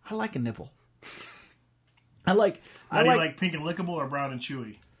 I like a nipple. I like pink and lickable or brown and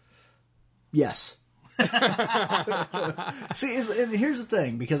chewy? yes. See, and here's the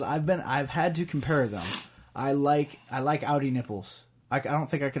thing, because I've had to compare them. I like outie nipples. I don't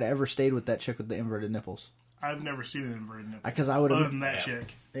think I could have ever stayed with that chick with the inverted nipples, I've never seen an inverted nipple. because I would Other have. than that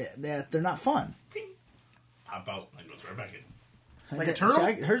chick. They're not fun. Pop out and goes right back in. Like a turtle?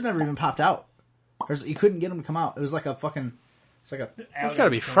 See, hers never even popped out. You couldn't get them to come out. It was like a fucking. It's like a. It's got to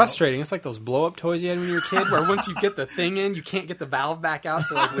be frustrating. It's like those blow-up toys you had when you were a kid, where once you get the thing in, you can't get the valve back out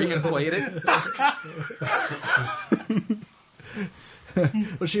to like reinflate it.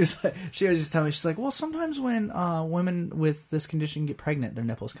 Well, she was just telling me, she's like, well, sometimes when women with this condition get pregnant, their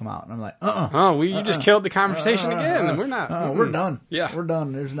nipples come out, and I'm like, Oh, you just killed the conversation again, and we're not. we're done. Yeah. we're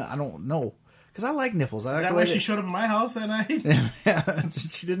done. I don't know, because I like nipples. I like Is that the why way she showed up at my house that night?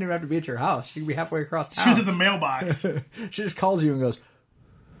 she didn't even have to be at your house. She could be halfway across town. She was at the mailbox. She just calls you and goes,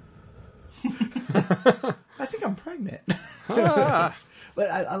 I think I'm pregnant. But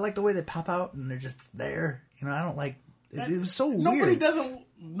I like the way they pop out and they're just there. You know, I don't like. It was so weird. Nobody doesn't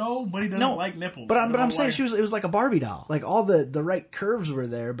like nipples. But They I'm don't saying like- it was like a Barbie doll. Like all the right curves were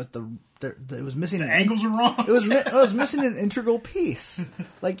there, but it was missing. the angles are wrong. It was missing an integral piece.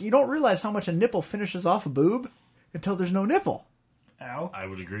 Like, you don't realize how much a nipple finishes off a boob until there's no nipple. Al? I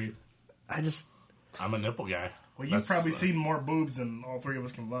would agree. I'm a nipple guy. Well, you've probably seen more boobs than all three of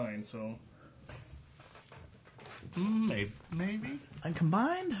us combined, so... Maybe. And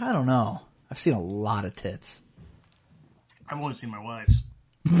combined, I don't know. I've seen a lot of tits. I've only seen my wife's.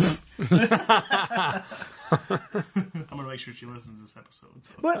 I'm going to make sure she listens to this episode.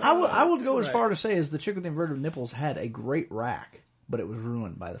 So. But I would go as far to say as the chick with the inverted nipples had a great rack, but it was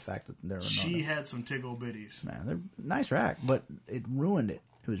ruined by the fact that there were She had some tickle bitties. Man, they're nice rack, but it ruined it.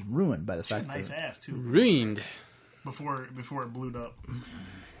 It was ruined by the She had fact a nice that ass too. Ruined. Before it blew up.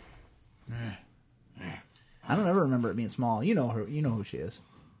 I don't ever remember it being small. You know her. You know who she is.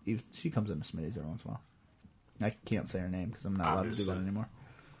 She comes into Smitty's every once in a while. I can't say her name because I'm not allowed to do that anymore.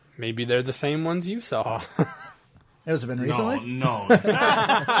 Maybe they're the same ones you saw. Has it been recently? No. No,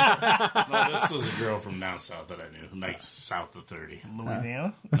 this was a girl from down south that I knew, like south of 30.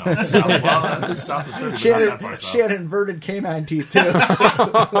 Louisiana? No, south of 30. She but had, not that far she had inverted canine teeth too.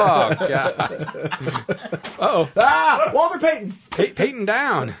 Oh, God. Uh-oh. Walter Payton. Peyton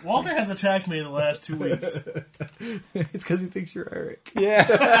down. Walter has attacked me in the last 2 weeks. It's because he thinks you're Eric. Yeah.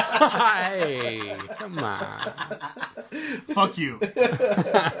 Hey, come on. Fuck you.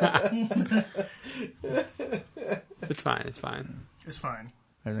 It's fine. It's fine. It's fine.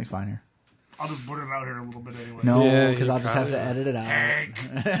 Everything's fine here. I'll just blurt it out here a little bit anyway. No, Yeah, because you I'll just have to probably edit it out. Hank.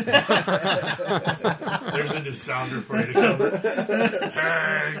 There's a new sounder for you to cover.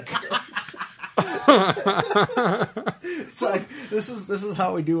 Hank. It's like this is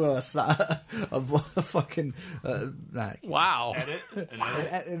how we do a fucking Wow. Edit. And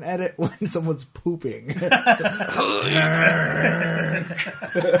edit. an edit when someone's pooping.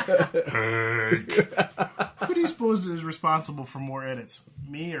 Who do you suppose is responsible for more edits?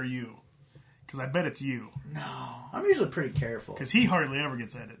 Me or you? Because I bet it's you. I'm usually pretty careful. Because he hardly ever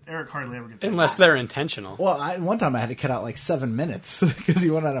gets edited. Eric hardly ever gets edited. Unless they're intentional. Well, one time I had to cut out like 7 minutes because he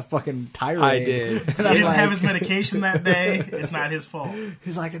went on a fucking tirade. I did. And He I'm didn't like, have his medication that day. It's not his fault.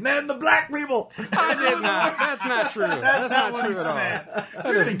 he's like, and then the black people. I did not. That's not true. That's not what true he at all. said.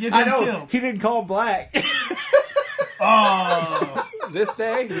 You're gonna get I him know killed. he didn't call him black. Oh. This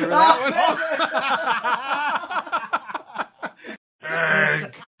day? You remember that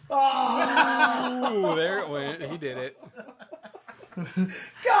Hank. one? Ooh, there it went. He did it.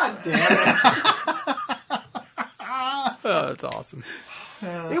 God damn it! Oh, that's awesome.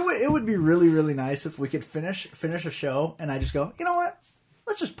 It would be really, really nice if we could finish a show and I just go, you know what?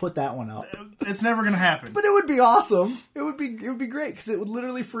 Let's just put that one up. It's never gonna happen. But it would be awesome. It would be great because it would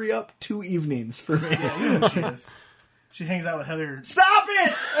literally free up 2 evenings for me. You know what she is. She hangs out with Heather. Stop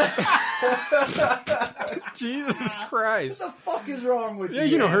it! Jesus Christ. What the fuck is wrong with Yeah,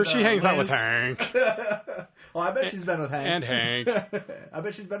 you? you know her. She hangs out with Liz. Hank. Oh, I bet she's been with Hank. And Hank. I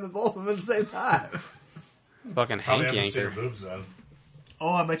bet she's been with both of them at the same time. Fucking Probably Hank haven't seen her Yanker. boobs then.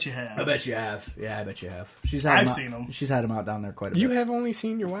 Oh, I bet you have. I bet you have. Yeah, I bet you have. She's had I've him out, seen 'em. She's had him out down there quite a You bit. have only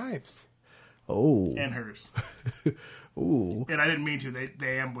seen your wives. Oh. And hers. Ooh. And I didn't mean to.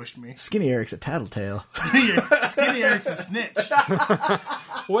 They ambushed me. Skinny Eric's a tattletale. Skinny Eric's a snitch.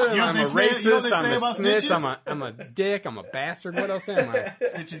 What am You know I? I'm a what they say- you know what racist. they say I'm a about snitch. snitches? I'm a dick. I'm a bastard. What else am I?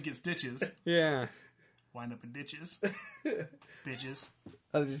 Snitches get stitches. Yeah. Wind up in ditches. Bitches.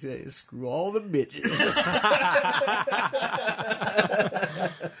 I was just saying, screw all the bitches.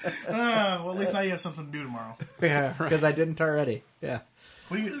 Well, at least now you have something to do tomorrow. Yeah, because I didn't already. Yeah.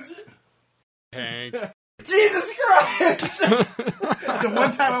 What is it? Hank. Jesus Christ! The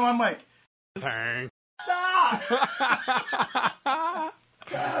one time I'm on mic. Hank. Stop!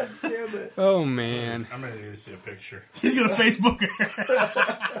 God damn it. Oh, man. I'm ready to see a picture. He's gonna Facebook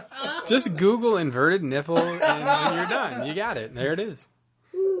her. Just Google inverted nipple and you're done. You got it. There it is.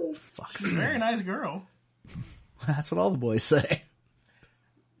 Fuck's She's a very nice girl. That's what all the boys say.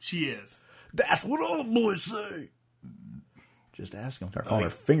 She is. That's what all the boys say. Just ask them. Start calling her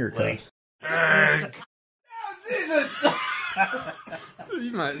finger cuffs. Like, Hank. Jesus!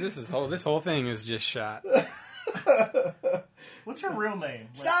 This whole thing is just shot. What's her real name?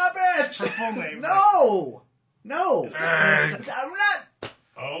 Like, Stop it! her full name. No! No! Hank. I'm not...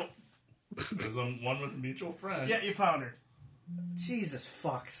 Oh. There's one with a mutual friend. Yeah, you found her. Jesus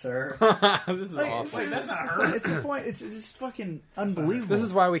fuck, sir. This is awful. Wait, that's not her. It's the point. It's just fucking unbelievable. This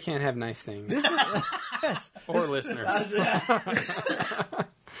is why we can't have nice things. This is... yes. Or listeners.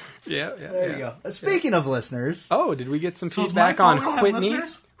 Yeah. There you go. Speaking of listeners, Oh, did we get some So it's feedback my on fault we don't have Whitney?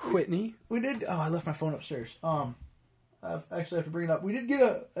 listeners? Whitney? we did... Oh, I left my phone upstairs. I actually have to bring it up. We did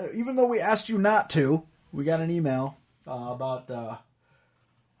get even though we asked you not to, we got an email about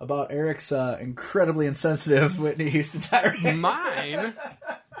Eric's incredibly insensitive Whitney Houston tirade. Mine?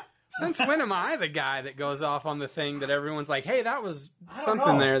 Since when am I the guy that goes off on the thing that everyone's like, hey, that was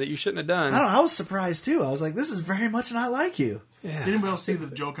something know. there that you shouldn't have done? I don't know. I was surprised too. I was like, this is very much not like you. Did anybody else see the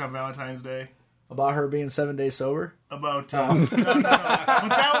joke on Valentine's Day? About her being 7 days sober? About no. But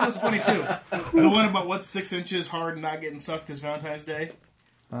that one was funny too. The one about what's 6 inches hard and not getting sucked this Valentine's Day.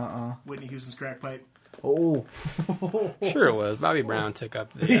 Whitney Houston's crack pipe. Oh. Sure it was. Bobby Brown took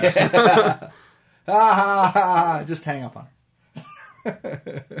up the... Just hang up on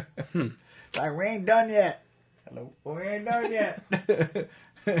her. Like, we ain't done yet. Hello. We ain't done yet.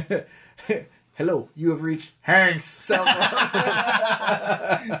 Hello, you have reached Hank's cell phone.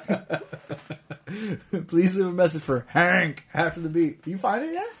 Please leave a message for Hank after the beep. You find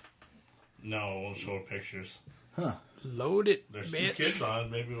it yet? No, I won't show her pictures. Load it, There's bitch. 2 kids on.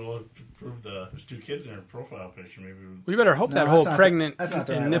 Maybe we'll prove there's 2 kids in her profile picture. Maybe We better hope No, that that's whole not pregnant that's not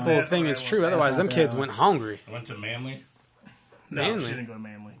the and right nipple one. thing That's is the true. right one. Otherwise, them That's not kids the right went hungry. I went to Manly No, Manly. she didn't go to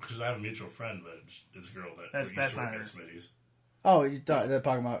Manly. because I have a mutual friend, but it's a girl that That's used to not work her. at Smitty's. Oh, they're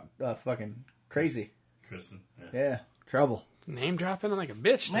talking about fucking crazy. Kristen. Yeah. Yeah, trouble. Name dropping like a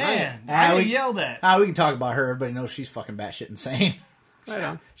bitch. Man, Ah, I we- get yelled at. We can talk about her. Everybody knows she's fucking batshit insane. Right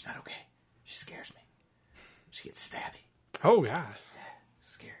on. She's not okay. She scares me. She gets stabby. Oh, God.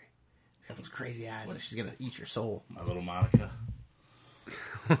 Scary. She's got those crazy eyes. Like she's gonna eat your soul. My little Monica.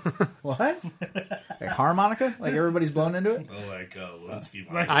 What? Like harmonica? Like everybody's blown into it? Oh, like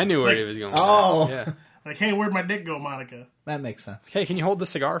Lewinsky. Like- I knew where like- he was going. Oh. Yeah. Like, hey, where'd my dick go, Monica? That makes sense. Hey, can you hold the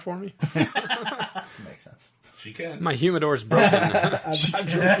cigar for me? That makes sense. She can. My humidor's broken. I'm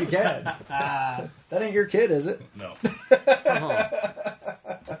sure she can. That ain't your kid, is it? No.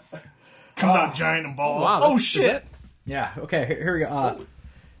 Comes out giant and bald. Wow, Oh, is shit. that- Yeah. Okay. Here we go.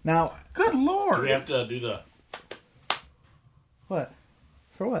 Now, Good Do lord. we have to do the what?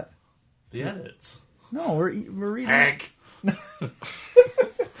 For what? edits? No, we're reading. Hank. All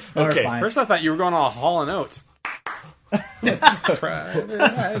right, Okay, fine. First, I thought you were going all Hall and Oates.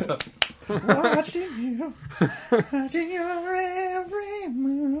 Watching you, watching your every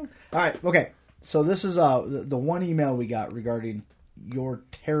move. All right, okay. So this is the one email we got regarding your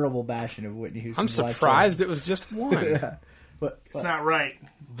terrible bashing of Whitney Houston. I'm surprised it was just one. Yeah, but It's not right,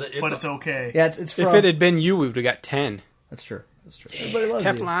 The, but it's okay. yeah, it's from. If it had been you, we would have got 10. That's true. That's true. Everybody loves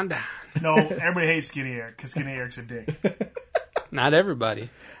you. Teflon down. No, everybody hates Skinny Eric because Skinny Eric's a dick. Not everybody.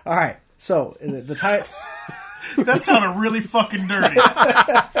 All right. So the title. That sounded really fucking dirty.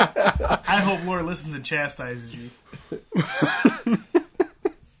 I hope Laura listens and chastises you.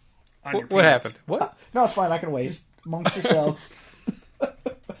 On your What penis. happened? What? No, it's fine. I can wait. Just amongst yourselves.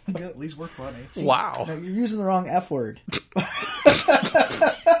 Good, at least we're funny. Wow. No, you're using the wrong F word.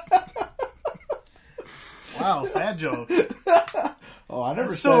 Wow, fat joke. Oh, I never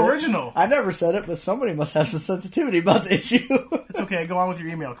That's said so it. original. I never said it, but somebody must have some sensitivity about the issue. It's okay. Go on with your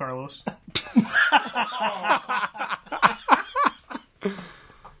email, Carlos.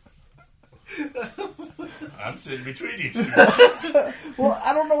 I'm sitting between you two. Well,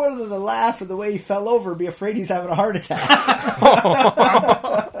 I don't know whether the laugh or the way he fell over be afraid he's having a heart attack.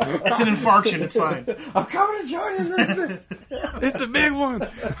 It's an infarction. It's fine. I'm coming to join you this bit. It's the big one.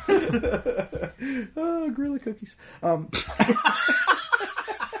 Oh, Gorilla cookies. Oh,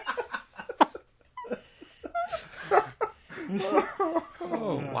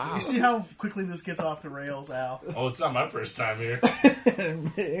 wow. You see how quickly this gets off the rails, Al? Oh, it's not my first time here.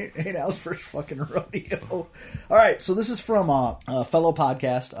 Ain't Al's first fucking rodeo. All right, so this is from a fellow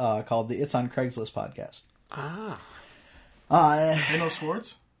podcast called the It's on Craigslist podcast. Ah. You know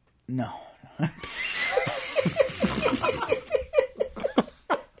Swartz? No.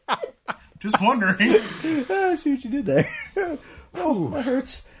 Just wondering. I see what you did there. Oh, that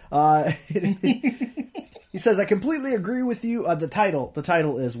hurts. He says, I completely agree with you. The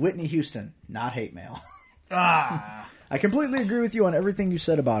title is Whitney Houston, not hate mail. Ah. I completely agree with you on everything you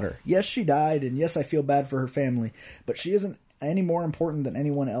said about her. Yes, she died, and yes, I feel bad for her family, but she isn't any more important than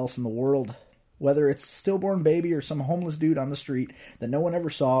anyone else in the world. Whether it's a stillborn baby or some homeless dude on the street that no one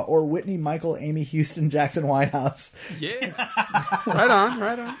ever saw, or Whitney, Michael, Amy, Houston, Jackson, Winehouse. Yeah. Right on,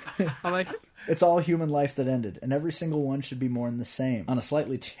 right on. I like it. It's all human life that ended, and every single one should be mourned the same. On a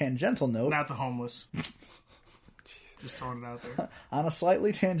slightly tangential note... Not the homeless. Just throwing it out there. On a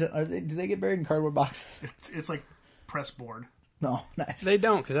slightly tangent... do they get buried in cardboard boxes? It's like press board. No, nice. They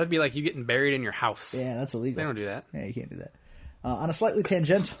don't, because that'd be like you getting buried in your house. Yeah, that's illegal. They don't do that. Yeah, you can't do that. On a slightly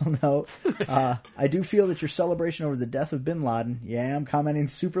tangential note, I do feel that your celebration over the death of Bin Laden, yeah, I'm commenting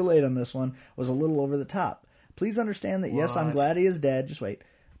super late on this one, was a little over the top. Please understand that, yes, I'm What? glad he is dead. Just wait.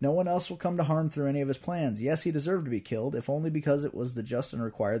 No one else will come to harm through any of his plans. Yes, he deserved to be killed, if only because it was the just and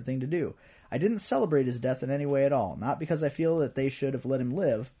required thing to do. I didn't celebrate his death in any way at all. Not because I feel that they should have let him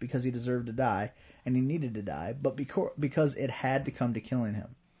live, because he deserved to die, and he needed to die, but because it had to come to killing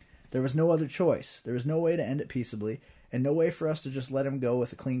him. There was no other choice. There was no way to end it peaceably, and no way for us to just let him go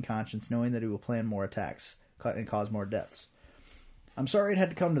with a clean conscience, knowing that he will plan more attacks and cause more deaths. I'm sorry it had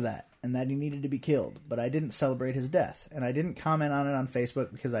to come to that. and that he needed to be killed, but I didn't celebrate his death, and I didn't comment on it on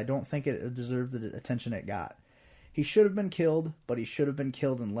Facebook because I don't think it deserved the attention it got. He should have been killed, but he should have been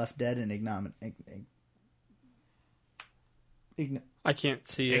killed and left dead in ignominy. I can't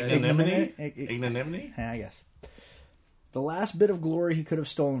see it. Ignominy? I guess. The last bit of glory he could have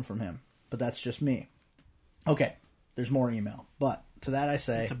stolen from him, but that's just me. Okay, there's more email, but to that I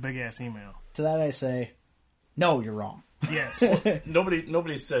say... It's a big-ass email. To that I say, no, you're wrong. Yes.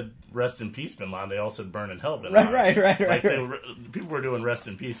 Nobody said rest in peace, Bin Laden. They all said burn in hell, Bin Laden. Right. People were doing rest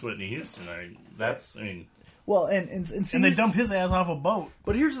in peace, Whitney Houston. Well, and see, And they dumped his ass off a boat.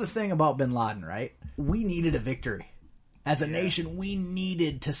 But here's the thing about Bin Laden, right? We needed a victory. As a nation, we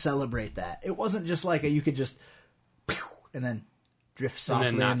needed to celebrate that. It wasn't just like you could just and then drift softly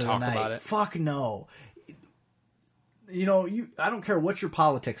and then not into talk the night. about it. Fuck no. You know, I don't care what your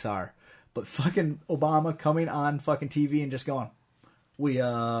politics are, but fucking Obama coming on fucking TV and just going, we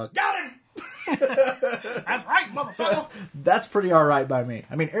got him. That's right, motherfucker. That's pretty all right by me.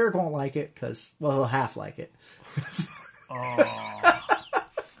 I mean, Eric won't like it because, well, he'll half like it.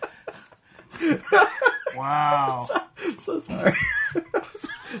 Wow. So sorry.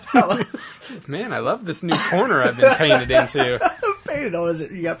 Man, I love this new corner I've been painted into. Painted, oh, is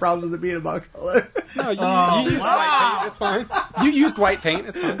it? You got problems with it being about color? No, you used white paint. It's fine. You used white paint.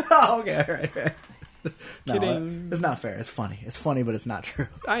 It's fine. Oh, okay, all right. No, Kidding. it's not fair. It's funny. It's funny, but it's not true.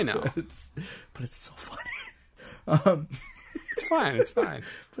 I know. But it's so funny. It's fine. It's fine.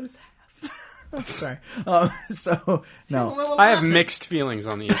 But it's half. I'm sorry. So, no. I have mixed feelings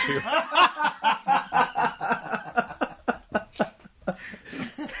on the issue.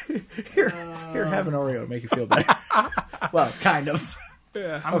 Here, have an Oreo to make you feel better. Well, kind of.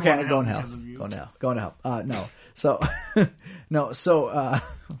 Yeah. I'm Okay, going go and to help. because of you. Go and help. Go and help. No. So, no. So,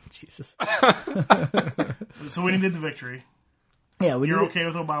 Jesus. So we needed the victory. Yeah, we You're needed, okay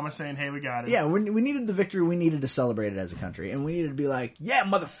with Obama saying, hey, we got it. Yeah, we needed the victory. We needed to celebrate it as a country, and we needed to be like, yeah,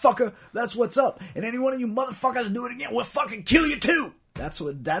 motherfucker, that's what's up. And any one of you motherfuckers do it again, we'll fucking kill you too. That's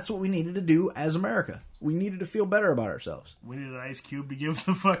what we needed to do as America. We needed to feel better about ourselves. We needed an Ice Cube to give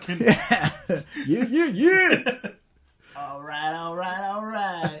the fucking... Yeah. All right.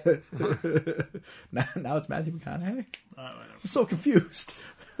 Now it's Matthew McConaughey. I'm so confused.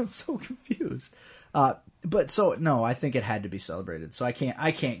 But so no, I think it had to be celebrated. So I can't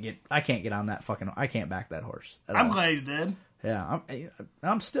get on that fucking. I can't back that horse. I'm glad he's dead. Yeah,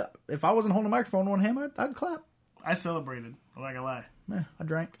 I'm still. If I wasn't holding a microphone in one hand, I'd clap. I celebrated. I'm not gonna lie. Yeah, I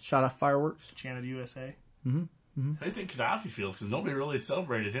drank, shot off fireworks. Chanted USA. How do you think Gaddafi feels? Because nobody really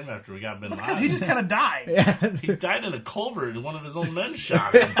celebrated him after we got Bin That's Laden. because he just kind of died. He died in a culvert and one of his own men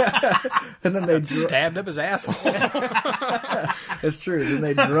shot him. And then they Stabbed up his asshole. It's true. Then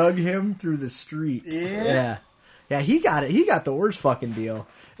they drug him through the street. Yeah. He got it. He got the worst fucking deal.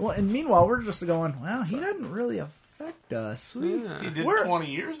 Well, and meanwhile, we're just going, well, he doesn't really affect us. He did 20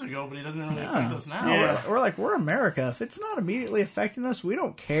 years ago, but he doesn't really affect us now. Yeah. We're America. If it's not immediately affecting us, we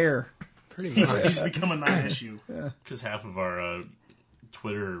don't care. Pretty much. He's become a non-issue. Because half of our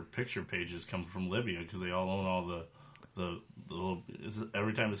Twitter picture pages come from Libya because they all own all the little.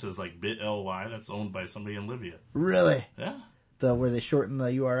 Every time it says like bit.ly, that's owned by somebody in Libya. Really? Yeah. Where they shorten the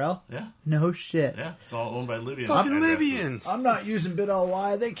URL? Yeah. No shit. Yeah. It's all owned by Libyan. Fucking addresses. Libyans. I'm not using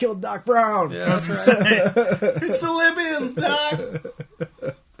bit.ly. They killed Doc Brown. Yeah, that's right. It's the Libyans, Doc.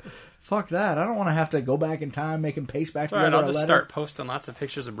 Fuck that. I don't want to have to go back in time, make him paste back All right, together I'll a just letter. start posting lots of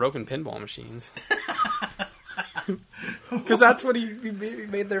pictures of broken pinball machines. Because that's what he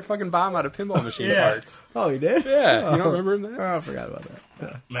made their fucking bomb out of pinball machine parts. Oh, he did? Yeah, you don't remember that? Oh, I forgot about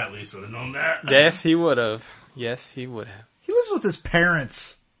that. Matt Lease would have known that. Yes, he would have. Yes, he would have. He lives with his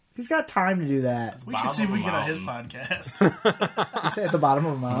parents. He's got time to do that. We should see if we can get on his podcast. You say at the bottom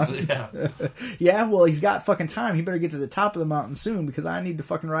of a mountain. Yeah. Yeah, well, he's got fucking time. He better get to the top of the mountain soon because I need to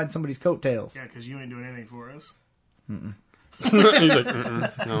fucking ride somebody's coattails. Yeah, because you ain't doing anything for us. He's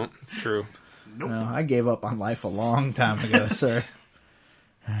like, no, it's true. Nope. No, I gave up on life a long time ago, sir.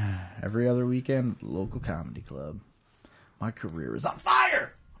 Every other weekend, local comedy club. My career is on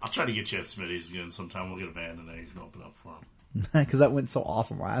fire! I'll try to get you at Smitty's again sometime. We'll get a band and then you can open up for him. Because that went so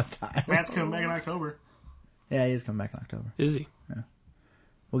awesome last time. Matt's coming back in October. Yeah, he's coming back in October. Is he?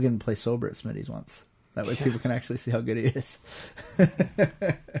 We'll get him to play sober at Smitty's once. That way people can actually see how good he is.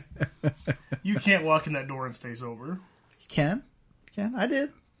 You can't walk in that door and stay sober. You can. I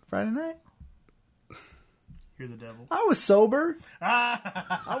did. Friday night. You're the devil. I was sober.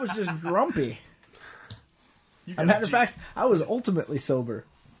 I was just grumpy. As a matter of fact, I was ultimately sober.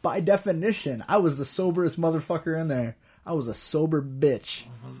 By definition, I was the soberest motherfucker in there. I was a sober bitch.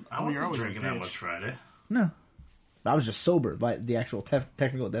 I you're wasn't always a drinking that bitch. much Friday. No. I was just sober by the actual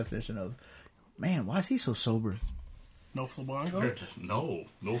technical definition of, man, why is he so sober? No flabango? No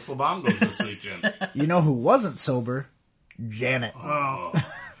flabongos this weekend. You know who wasn't sober? Janet. Oh.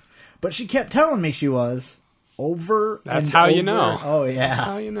 But she kept telling me she was. That's how you know. Oh, yeah. That's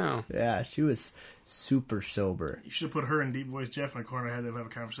how you know. Yeah, she was super sober. You should have put her and Deep Voice Jeff in a corner and had them have a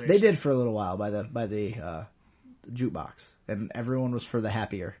conversation. They did for a little while by the jukebox, and everyone was for the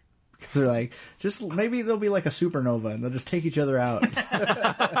happier. Because they're like, just maybe they'll be like a supernova, and they'll just take each other out.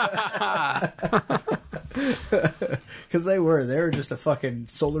 Because they were just a fucking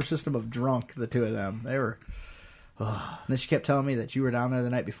solar system of drunk, the two of them. They were. And then she kept telling me that you were down there the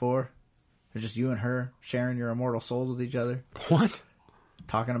night before. It was just you and her sharing your immortal souls with each other. What?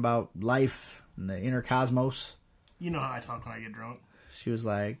 Talking about life and the inner cosmos. You know how I talk when I get drunk. She was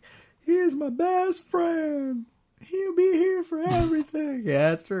like, he's my best friend. He'll be here for everything. Yeah,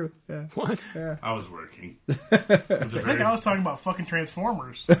 that's true. Yeah. What? Yeah. I was working. I think I was talking about fucking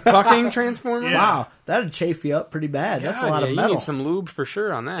Transformers. Fucking Transformers? Yeah. Wow, that'd chafe you up pretty bad. That's a lot of You metal. need some lube for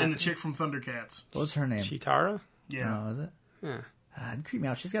sure on that. And the chick from Thundercats. What's her name? Chitara? Yeah. Oh, is it? Yeah. It'd creep me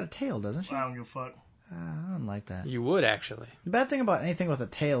out. She's got a tail, doesn't she? I don't give a fuck. I don't like that. You would, actually. The bad thing about anything with a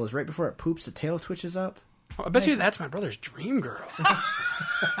tail is right before it poops, the tail twitches up. Oh, I bet you that's my brother's dream girl.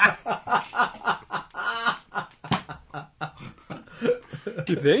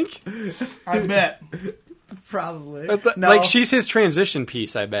 You think? I bet. Probably. No. Like, she's his transition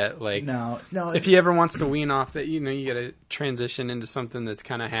piece, I bet. Like, No. if he ever wants to wean off that, you gotta transition into something that's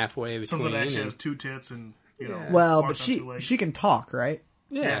kind of halfway between. Something that actually and- has two tits and, Well, but walks on two legs. she can talk, right?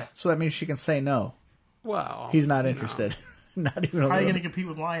 yeah. So that means she can say no. Well, He's not interested. Not even a How are you little. going to compete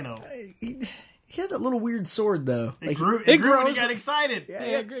with Lionel? He had that little weird sword, though. It Like, grew it when he grows. got excited. yeah,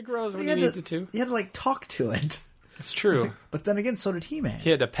 it grows when he he had needs it to. He had to, like, talk to it. It's true. But then again, so did He-Man.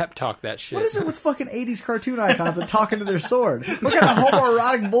 He had to pep talk that shit. What is it with fucking 80s cartoon icons and talking to their sword? What kind of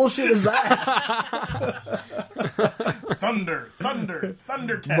homoerotic bullshit is that?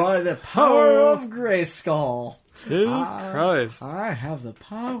 Thundercat. By the power of Grayskull. Jesus Christ. I have the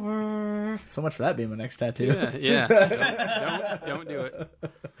power. So much for that being my next tattoo. Yeah. Don't do it.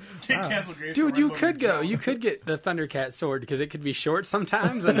 Can't cancel Grace Dude, for you Red could Bull. go. You could get the Thundercat sword because it could be short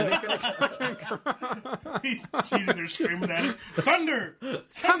sometimes. And then He's sitting there screaming at it. Thunder!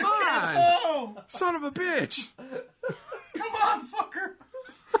 Come Thundercats! on! Oh! Son of a bitch! Come on, fucker!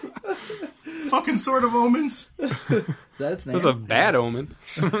 Fucking Sword of Omens. That's That was a bad omen.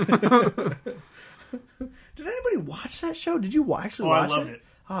 Did anybody watch that show? Did you actually Oh, I watch loved it? it.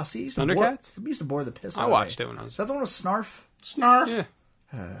 Oh, see, it Thundercats? used to bore the piss out I of watched me. it when I was. Is that the one with Snarf? Snarf.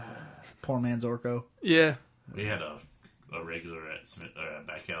 Yeah. Poor man's Orko. Yeah. We had a regular at Smith,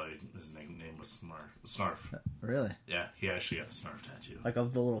 back alley. His name was Snarf. Really? Yeah, he actually got the Snarf tattoo. Like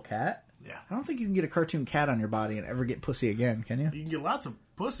of the little cat? Yeah. I don't think you can get a cartoon cat on your body and ever get pussy again, can you? You can get lots of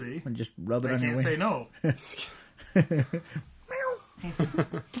pussy. And just rub it I on your can't say wing. no.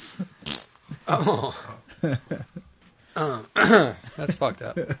 That's fucked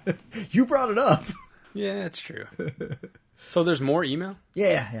up. You brought it up. Yeah, it's true. So there's more email?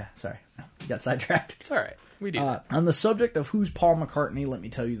 Yeah. Sorry. No, you got sidetracked. It's all right. We do that. On the subject of who's Paul McCartney, let me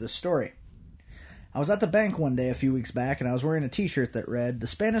tell you this story. I was at the bank one day a few weeks back, and I was wearing a T-shirt that read, The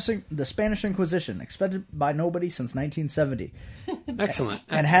Spanish Inquisition, expected by nobody since 1970, Excellent.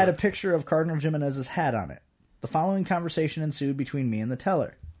 and had a picture of Cardinal Jimenez's hat on it. The following conversation ensued between me and the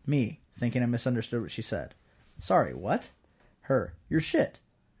teller. Me, thinking I misunderstood what she said. Sorry, what? Her, your shit.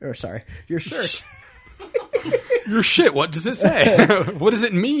 Or, sorry, your shirt. Your shit, what does it say? What does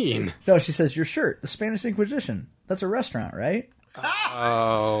it mean? No, she says, your shirt, the Spanish Inquisition. That's a restaurant, right?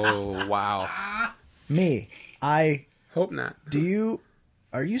 Oh, wow. Me, Hope not.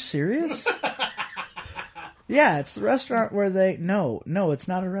 are you serious? Yeah, it's the restaurant where no, it's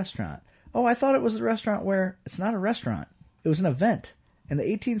not a restaurant. Oh, I thought it was the restaurant where, it's not a restaurant. It was an event. In the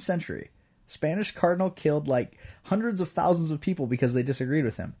 18th century, Spanish cardinal killed like hundreds of thousands of people because they disagreed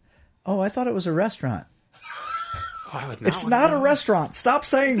with him. Oh, I thought it was a restaurant. Oh, I would not It's want not to a know. restaurant. Stop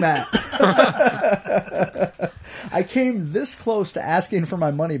saying that. I came this close to asking for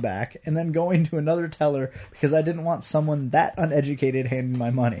my money back and then going to another teller because I didn't want someone that uneducated handing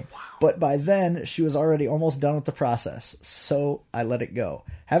my money. Wow. But by then, she was already almost done with the process, so I let it go.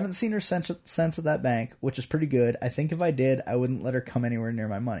 Haven't seen her since at that bank, which is pretty good. I think if I did, I wouldn't let her come anywhere near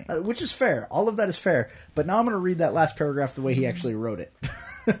my money. Which is fair. All of that is fair. But now I'm going to read that last paragraph the way he actually wrote it.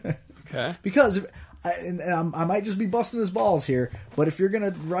 Okay. Because I might just be busting his balls here, but if you're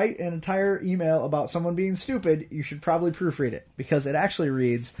going to write an entire email about someone being stupid, you should probably proofread it. Because it actually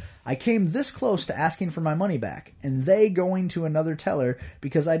reads, I came this close to asking for my money back, and they going to another teller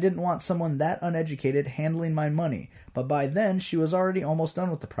because I didn't want someone that uneducated handling my money. But by then, she was already almost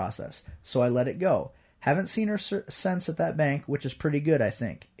done with the process, so I let it go. Haven't seen her since at that bank, which is pretty good, I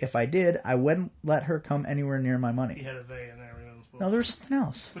think. If I did, I wouldn't let her come anywhere near my He money. had a they in there. No, there's something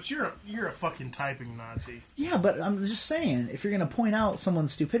else. But you're a fucking typing Nazi. Yeah, but I'm just saying, if you're going to point out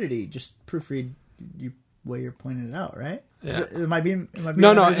someone's stupidity, just proofread you way you're pointing it out, right? Yeah. Am I being No,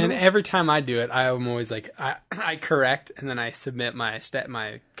 unreasonable? and every time I do it, I'm always like, I correct, and then I submit my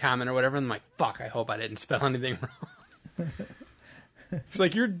comment or whatever, and I'm like, fuck, I hope I didn't spell anything wrong. She's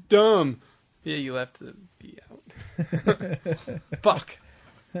like, you're dumb. Yeah, you left the B out. Fuck.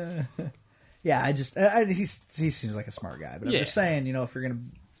 Yeah, he seems like a smart guy, but I'm just saying, if you're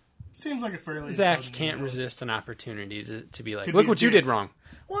going Seems like a fairly... Zach intelligent can't guy. resist an opportunity to be like, To look be what you dick. did wrong.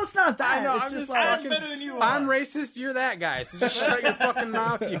 Well, it's not that. I know, It's I'm just just like... I'm better than you are. I'm racist, you're that guy. So just shut your fucking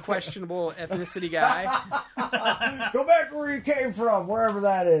mouth, you questionable ethnicity guy. Go back to where you came from, wherever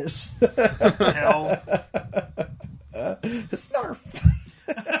that is. Hell. Snarf.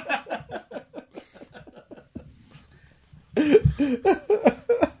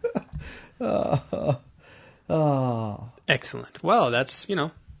 Excellent. Well, that's,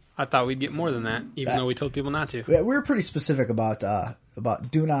 I thought we'd get more than that, even though we told people not to. Yeah, we were pretty specific about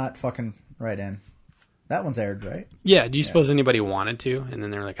do not fucking write in. That one's aired, right? Yeah, do you suppose anybody wanted to? And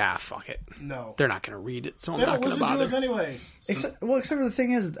then they're like, fuck it. No. They're not going to read it, so I'm They not don't going to listen to us bother. anyway. Except for the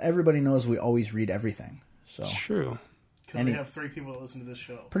thing is, everybody knows we always read everything. So It's true. Because we have 3 people that listen to this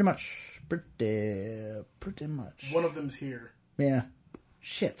show. pretty much. One of them's here. Yeah.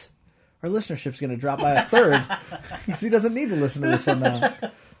 Shit. Our listenership's going to drop by a third because he doesn't need to listen to this one now.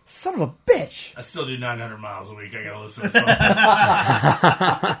 Son of a bitch. I still do 900 miles a week. I gotta listen to something.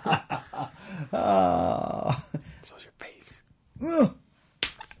 So's your face. Ugh.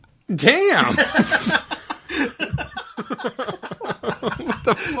 Damn! What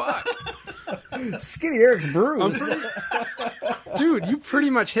the fuck? Skinny Eric's bruised. Dude, you pretty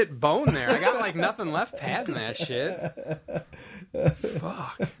much hit bone there. I got like nothing left padding that shit.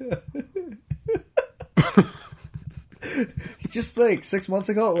 Fuck. Just like 6 months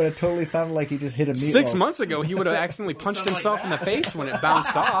ago, it would have totally sounded like he just hit a meatloaf. 6 months ago, he would have accidentally punched Something like himself in the that. face when it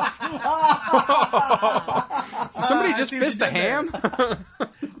bounced off. Somebody just see what fist you a did there. ham?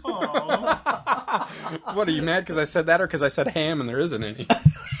 What, are you mad because I said that or because I said ham and there isn't any?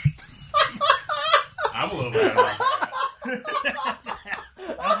 I'm a little mad about that.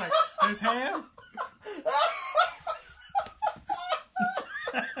 I was like, there's ham?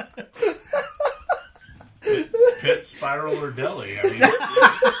 Pit, spiral, or deli. I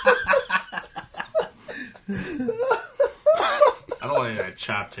don't like that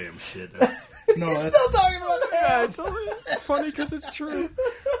chopped ham shit. That's, No, that's... Still talking about that. Yeah, I told you. It's funny because it's true.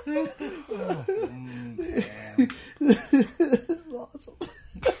 Awesome.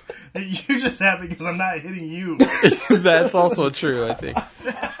 You're just happy because I'm not hitting you. That's also true, I think.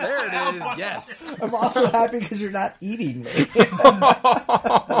 There it is, yes. I'm also happy because you're not eating me.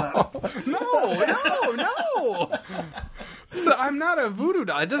 No. I'm not a voodoo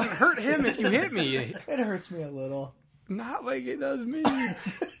doll. It doesn't hurt him if you hit me. It hurts me a little. Not like it does me. Man.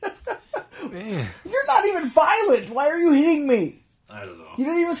 You're not even violent. Why are you hitting me? I don't know. You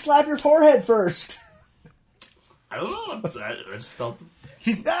didn't even slap your forehead first. I don't know. I just felt.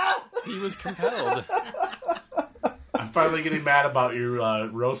 He's not. He was compelled. I'm finally getting mad about your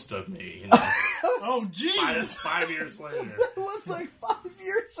roast of me. You know? Oh, Jesus. 5 years later. It was like 5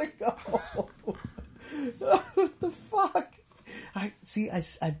 years ago. What the fuck? I've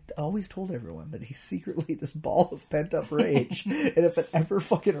always told everyone that he's secretly this ball of pent up rage, and if it ever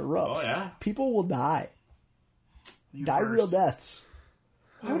fucking erupts, Oh, yeah? people will die. You Die first. real deaths.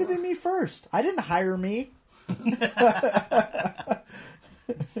 Why would it be me first? I didn't hire me.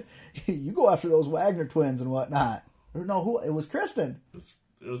 You go after those Wagner twins and whatnot. Or no, who? It was Kristen.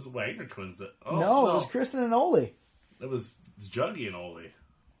 It was the Wagner twins that. Oh, No, it was Kristen and Oli. It was Juggy and Ole.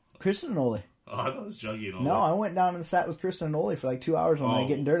 Kristen and Oli. Oh, I thought it was Juggy and Ole. No, I went down and sat with Kristen and Oli for like 2 hours one night Oh.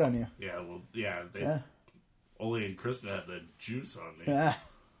 getting dirt on you. Yeah, well, yeah. Yeah. Ole and Kristen had the juice on me. Yeah.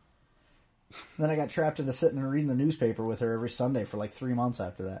 Then I got trapped into sitting and reading the newspaper with her every Sunday for like 3 months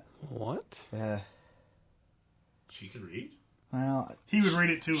after that. What? Yeah. She could read? Well, He would read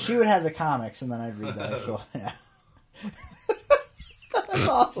it too. she would have the comics and then I'd read the actual. Yeah. That's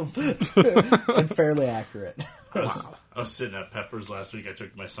awesome. And fairly accurate. I was sitting at Pepper's last week. I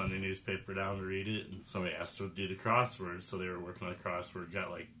took my Sunday newspaper down to read it, and somebody asked to do the crossword, so they were working on the crossword,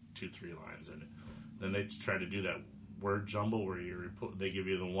 got like 2-3 lines in it. Then they tried to do that word jumble where they give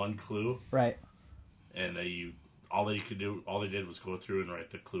you the one clue, Right. and you all they did was go through and write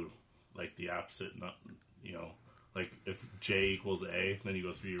the clue, like the opposite, not, you know, like if J equals A, then you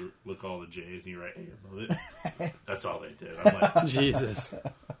go through, you look at all the J's and you write A above it. That's all they did. I'm like, Jesus.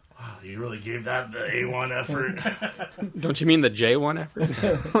 wow, you really gave that the A1 effort. Don't you mean the J1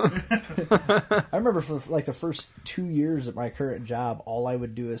 effort? I remember for like the first 2 years at my current job, all I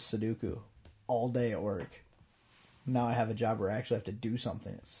would do is Sudoku all day at work. Now I have a job where I actually have to do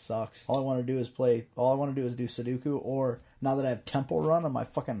something. It sucks. All I want to do is do Sudoku, or now that I have Temple Run on my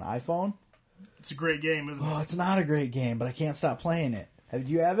fucking iPhone. It's a great game, isn't it? Oh, it's not a great game, but I can't stop playing it. Do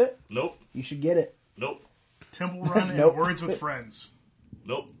you have it? Nope. You should get it. Nope. Temple Run and Nope. Words with Friends.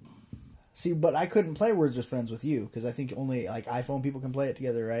 Nope. See, but I couldn't play Words with Friends with you, because I think only like iPhone people can play it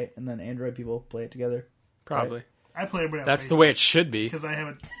together, right? And then Android people play it together. Probably. I play it, but That's the way it should be. because I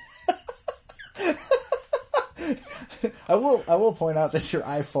haven't. I will point out that your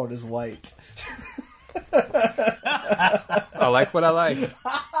iPhone is white. I like what I like.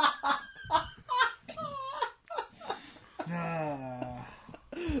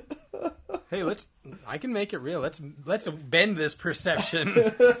 Hey, I can make it real. Let's bend this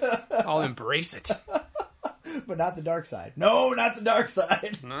perception. I'll embrace it. But not the dark side. No, not the dark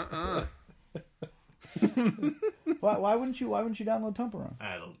side. Uh-uh. Why wouldn't you download Temple Run?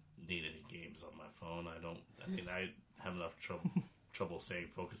 I don't need any games on my phone. I have enough trouble staying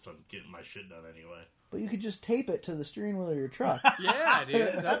focused on getting my shit done anyway. But you could just tape it to the steering wheel of your truck. Yeah,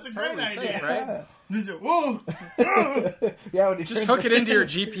 dude. That's a great totally idea. safe, right? Whoa! Yeah, when you Just hook it into your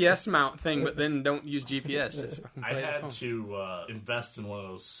GPS mount thing, but then don't use GPS. Just fucking I play the had phone. to invest in one of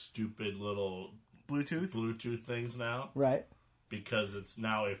those stupid little Bluetooth things now Right. because it's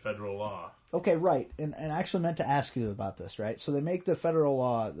now a federal law. Okay, right. And I actually meant to ask you about this, right? So they make the federal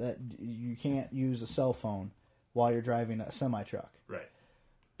law that you can't use a cell phone while you're driving a semi-truck. Right.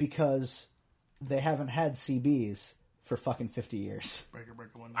 Because they haven't had CBs for fucking 50 years. Breaker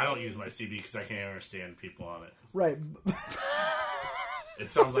one. I don't use my CB because I can't understand people on it. Right. It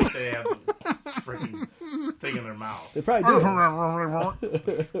sounds like they have a freaking thing in their mouth. They probably do.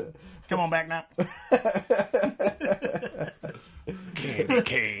 Come on back now. Candy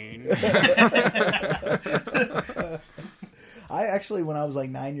cane. I actually, when I was like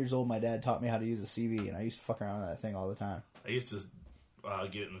 9 years old, my dad taught me how to use a CB, and I used to fuck around with that thing all the time. I used to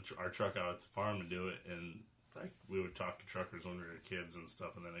get in our truck out at the farm and do it, and like we would talk to truckers when we were kids and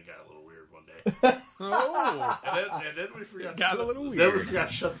stuff, and then it got a little weird one day. Oh. and then we forgot. Got a little Then we weird. forgot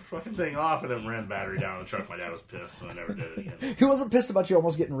to shut the fucking thing off, and it ran battery down in the truck. My dad was pissed, so I never did it again. He wasn't pissed about you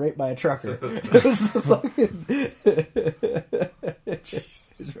almost getting raped by a trucker. It was the fucking...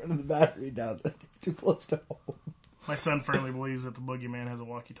 He's running the battery down too close to home. My son firmly believes that the boogeyman has a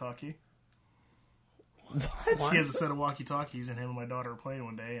walkie-talkie. What? He has a set of walkie-talkies, and him and my daughter were playing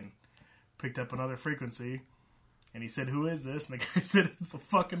one day and picked up another frequency. And he said, "Who is this?" And the guy said, "It's the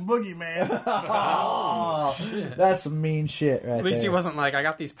fucking boogeyman." Oh, that's some mean shit right At least there. he wasn't like, I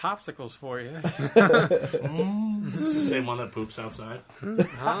got these popsicles for you. Is this the same one that poops outside?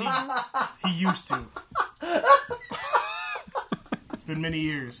 He used to. It's been many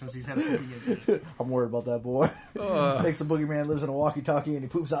years since he's had a pooping incident. I'm worried about that boy. Thinks the boogeyman lives in a walkie-talkie and he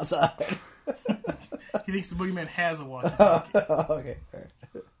poops outside. He thinks the boogeyman has a walkie-talkie. Okay. All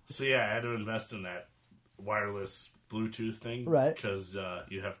right. So yeah, I had to invest in that wireless Bluetooth thing, Right. Because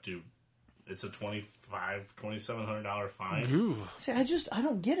you have to. It's a $2,700 fine. See, I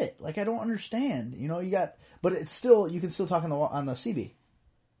don't get it. Like, I don't understand. You know, but it's you can still talk on the CB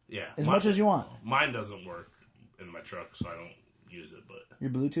Yeah, as much as you want. Mine doesn't work in my truck, so I don't use it. But Your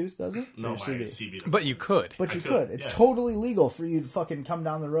Bluetooth does it? no, Or my your CB. doesn't But you work. could. But I you could, could. It's yeah. totally legal for you to fucking come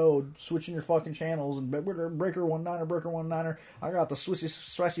down the road, switching your fucking channels, and breaker 19er, breaker 19er. I got the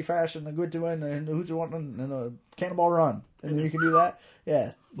swissy fast and the good to win and the hoochie one and the cannonball run. And then you can do that.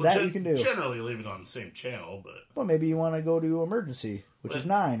 Yeah, Well, you can do. Generally, leave it on the same channel, but Well, maybe you want to go to emergency, which is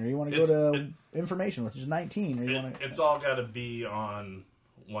 9, or you want to go to information, which is 19, or you want to. it's all got to be on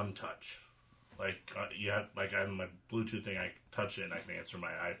one touch. Like you have, like on my Bluetooth thing, I touch it and I can answer my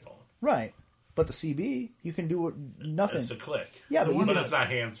iPhone. Right. But the CB, you can do nothing. It's a click. Yeah, but it's not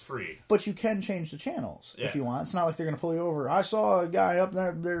hands free. But you can change the channels if Yeah. you want. It's not like they're going to pull you over. I saw a guy up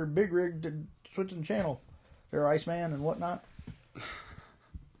there, their big rig, switching channel. They're Iceman and whatnot.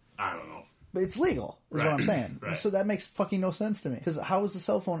 I don't know. But it's legal, is what Right. I'm saying. Right. So that makes fucking no sense to me. Because how is the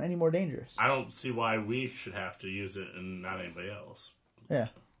cell phone any more dangerous? I don't see why we should have to use it and not anybody else. Yeah.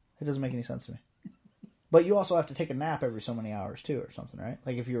 It doesn't make any sense to me. But you also have to take a nap every so many hours, too, or something, right?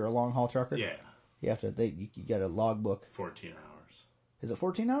 Like if you're a long haul trucker? Yeah, You have to, you get a logbook. 14 hours. Is it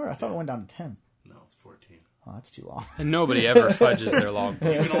 14 hours? I thought it went down to 10. No, it's 14. Oh, that's too long. And nobody ever fudges their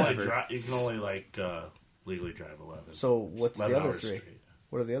logbook. You can only ever. you can only like legally drive 11. So what's the 11 other hours 3? straight.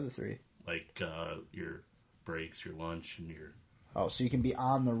 What are the other 3? Like your breaks, your lunch, and your... Oh, so you can be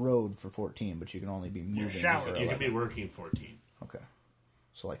on the road for 14, but you can only be moving shower. for You 11. can be working 14. Okay.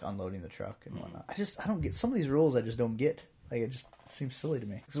 So like unloading the truck and whatnot. I don't get some of these rules. I just don't get. Like it just seems silly to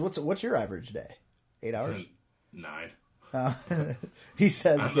me. 'Cause what's your average day? 8 hours? 9. He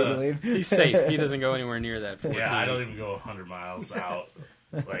says, I'm giggling. He's safe. He doesn't go anywhere near that 14. Yeah, I don't even go 100 miles out.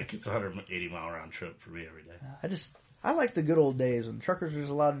 Like, it's a 180-mile round trip for me every day. I like the good old days when truckers was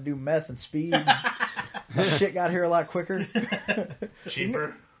allowed to do meth and speed. That shit got here a lot quicker.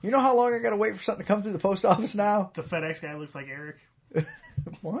 Cheaper? You know how long I got to wait for something to come through the post office now? The FedEx guy looks like Eric.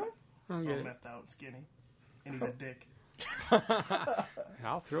 What? He's all Okay. methed out and skinny. And he's a dick.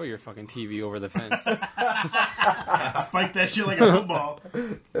 I'll throw your fucking TV over the fence. Spike that shit like a football.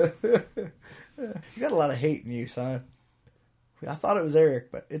 You got a lot of hate in you, son. I thought it was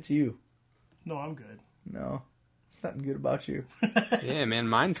Eric, but it's you. No, I'm good. No. Nothing good about you. Yeah, man,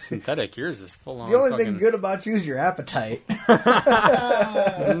 mine's synthetic. Yours is full on. The only fucking... thing good about you is your appetite.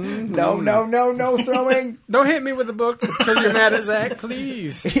 No throwing. Don't hit me with the book because you're mad at Zach,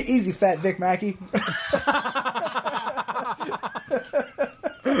 please. Easy, fat Vic Mackey.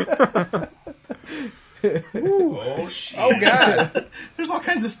 Oh, shit. Oh, God. There's all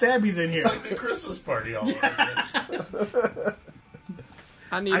kinds of stabbies in here. It's like the Christmas party all over again.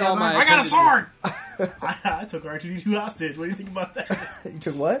 I need all my. I got a appendages. sword! I took R2D2 hostage. What do you think about that? You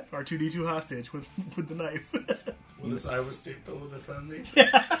took what? R2D2 hostage with the knife. Will this Iowa State bill defend me?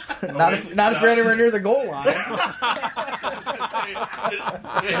 Not if you're anywhere near the goal line. It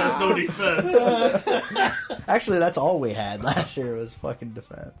has no defense. Actually, that's all we had last year was fucking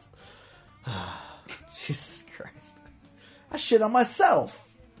defense. Jesus Christ. I shit on myself.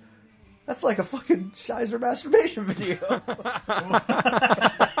 That's like a fucking Shizer masturbation video.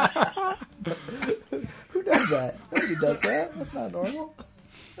 Who does that? Nobody does that. That's not normal.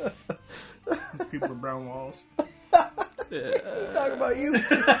 People with brown walls. Talk about you.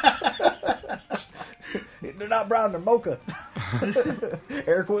 They're not brown, they're mocha.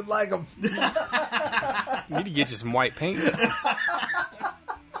 Eric wouldn't like them. You need to get you some white paint.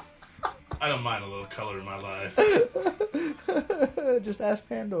 I don't mind a little color in my life. Just ask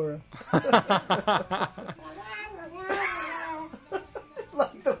Pandora.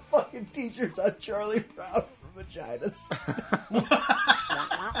 Like the fucking teachers on Charlie Brown for vaginas.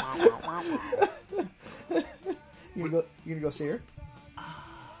 You gonna go see her?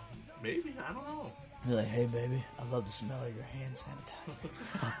 Maybe, I don't know. Be like, hey baby, I love the smell of your hand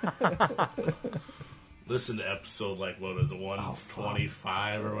sanitizer. Listen to episode, like, what is it,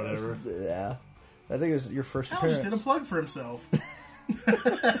 125 or whatever? Yeah. I think it was your first Al appearance. just did a plug for himself.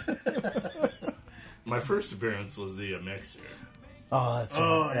 My first appearance was the mixer. Oh, that's right.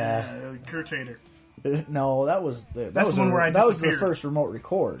 Oh, yeah. Kurt Tater. No, that was the That's the one where I that was the disappeared. first remote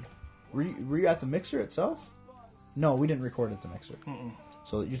record. Were you at the mixer itself? No, we didn't record at the mixer.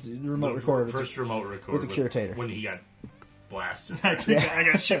 So the remote record was First remote record with the Curator. when he got blasted. I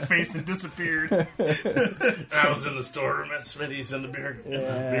got shit faced and disappeared. And I was in the storeroom at Smitty's in the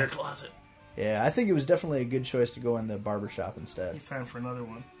beer closet. Yeah, I think it was definitely a good choice to go in the barbershop instead. It's time for another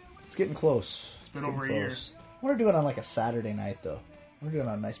one. It's getting close. It's been over a year. I want to do it on like a Saturday night though. We're doing it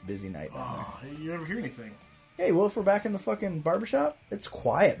on a nice busy night down there. Oh, you never hear anything. Hey, well, if we're back in the fucking barbershop, it's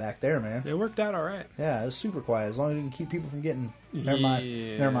quiet back there, man. It worked out all right. Yeah, it was super quiet. As long as we can keep people from getting... Never mind.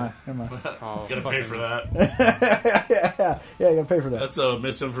 Yeah. Never mind. Oh, Gotta pay for that. Yeah, you gotta pay for that. That's a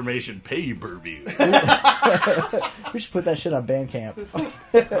misinformation pay-per-view. We should put that shit on Bandcamp.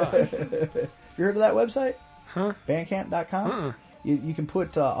 You heard of that website? Huh? Bandcamp.com? You can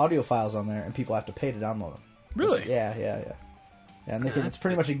put audio files on there, and people have to pay to download them. Really? Yeah, and it's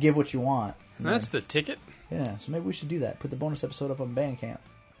pretty much a give what you want. And That's the ticket. yeah, so maybe we should do that. Put the bonus episode up on Bandcamp.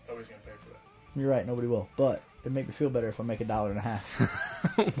 Nobody's gonna pay for that. You're right, nobody will. But it'd make me feel better if I make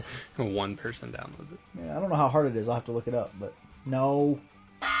 $1.50. One person downloads it. Yeah, I don't know how hard it is. I'll have to look it up. But no.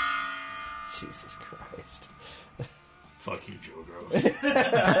 Jesus Christ. Fuck you, Joe Gross.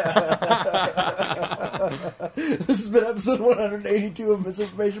 This has been episode 182 of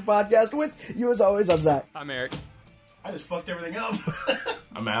Misinformation Podcast. With you as always, I'm Zach. I'm Eric. I just fucked everything up.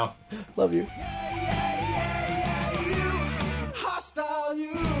 I'm out. Love you. Hostile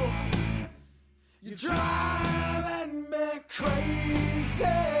you. You're driving me crazy.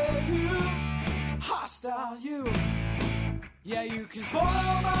 You. Hostile you. Yeah, you can spoil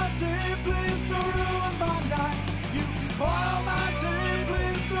my day, please don't ruin my night. You can spoil my day,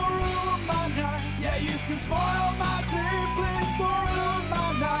 please don't ruin my night. Yeah, you can spoil my day, please don't ruin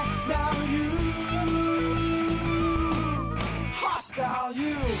my night. Now you. Hostile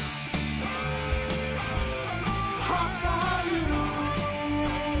you.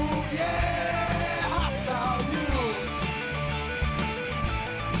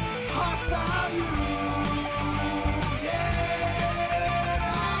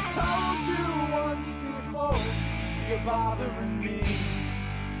 bothering me.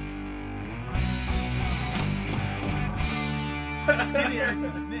 Skinny Eric's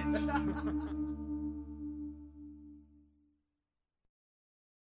a snitch.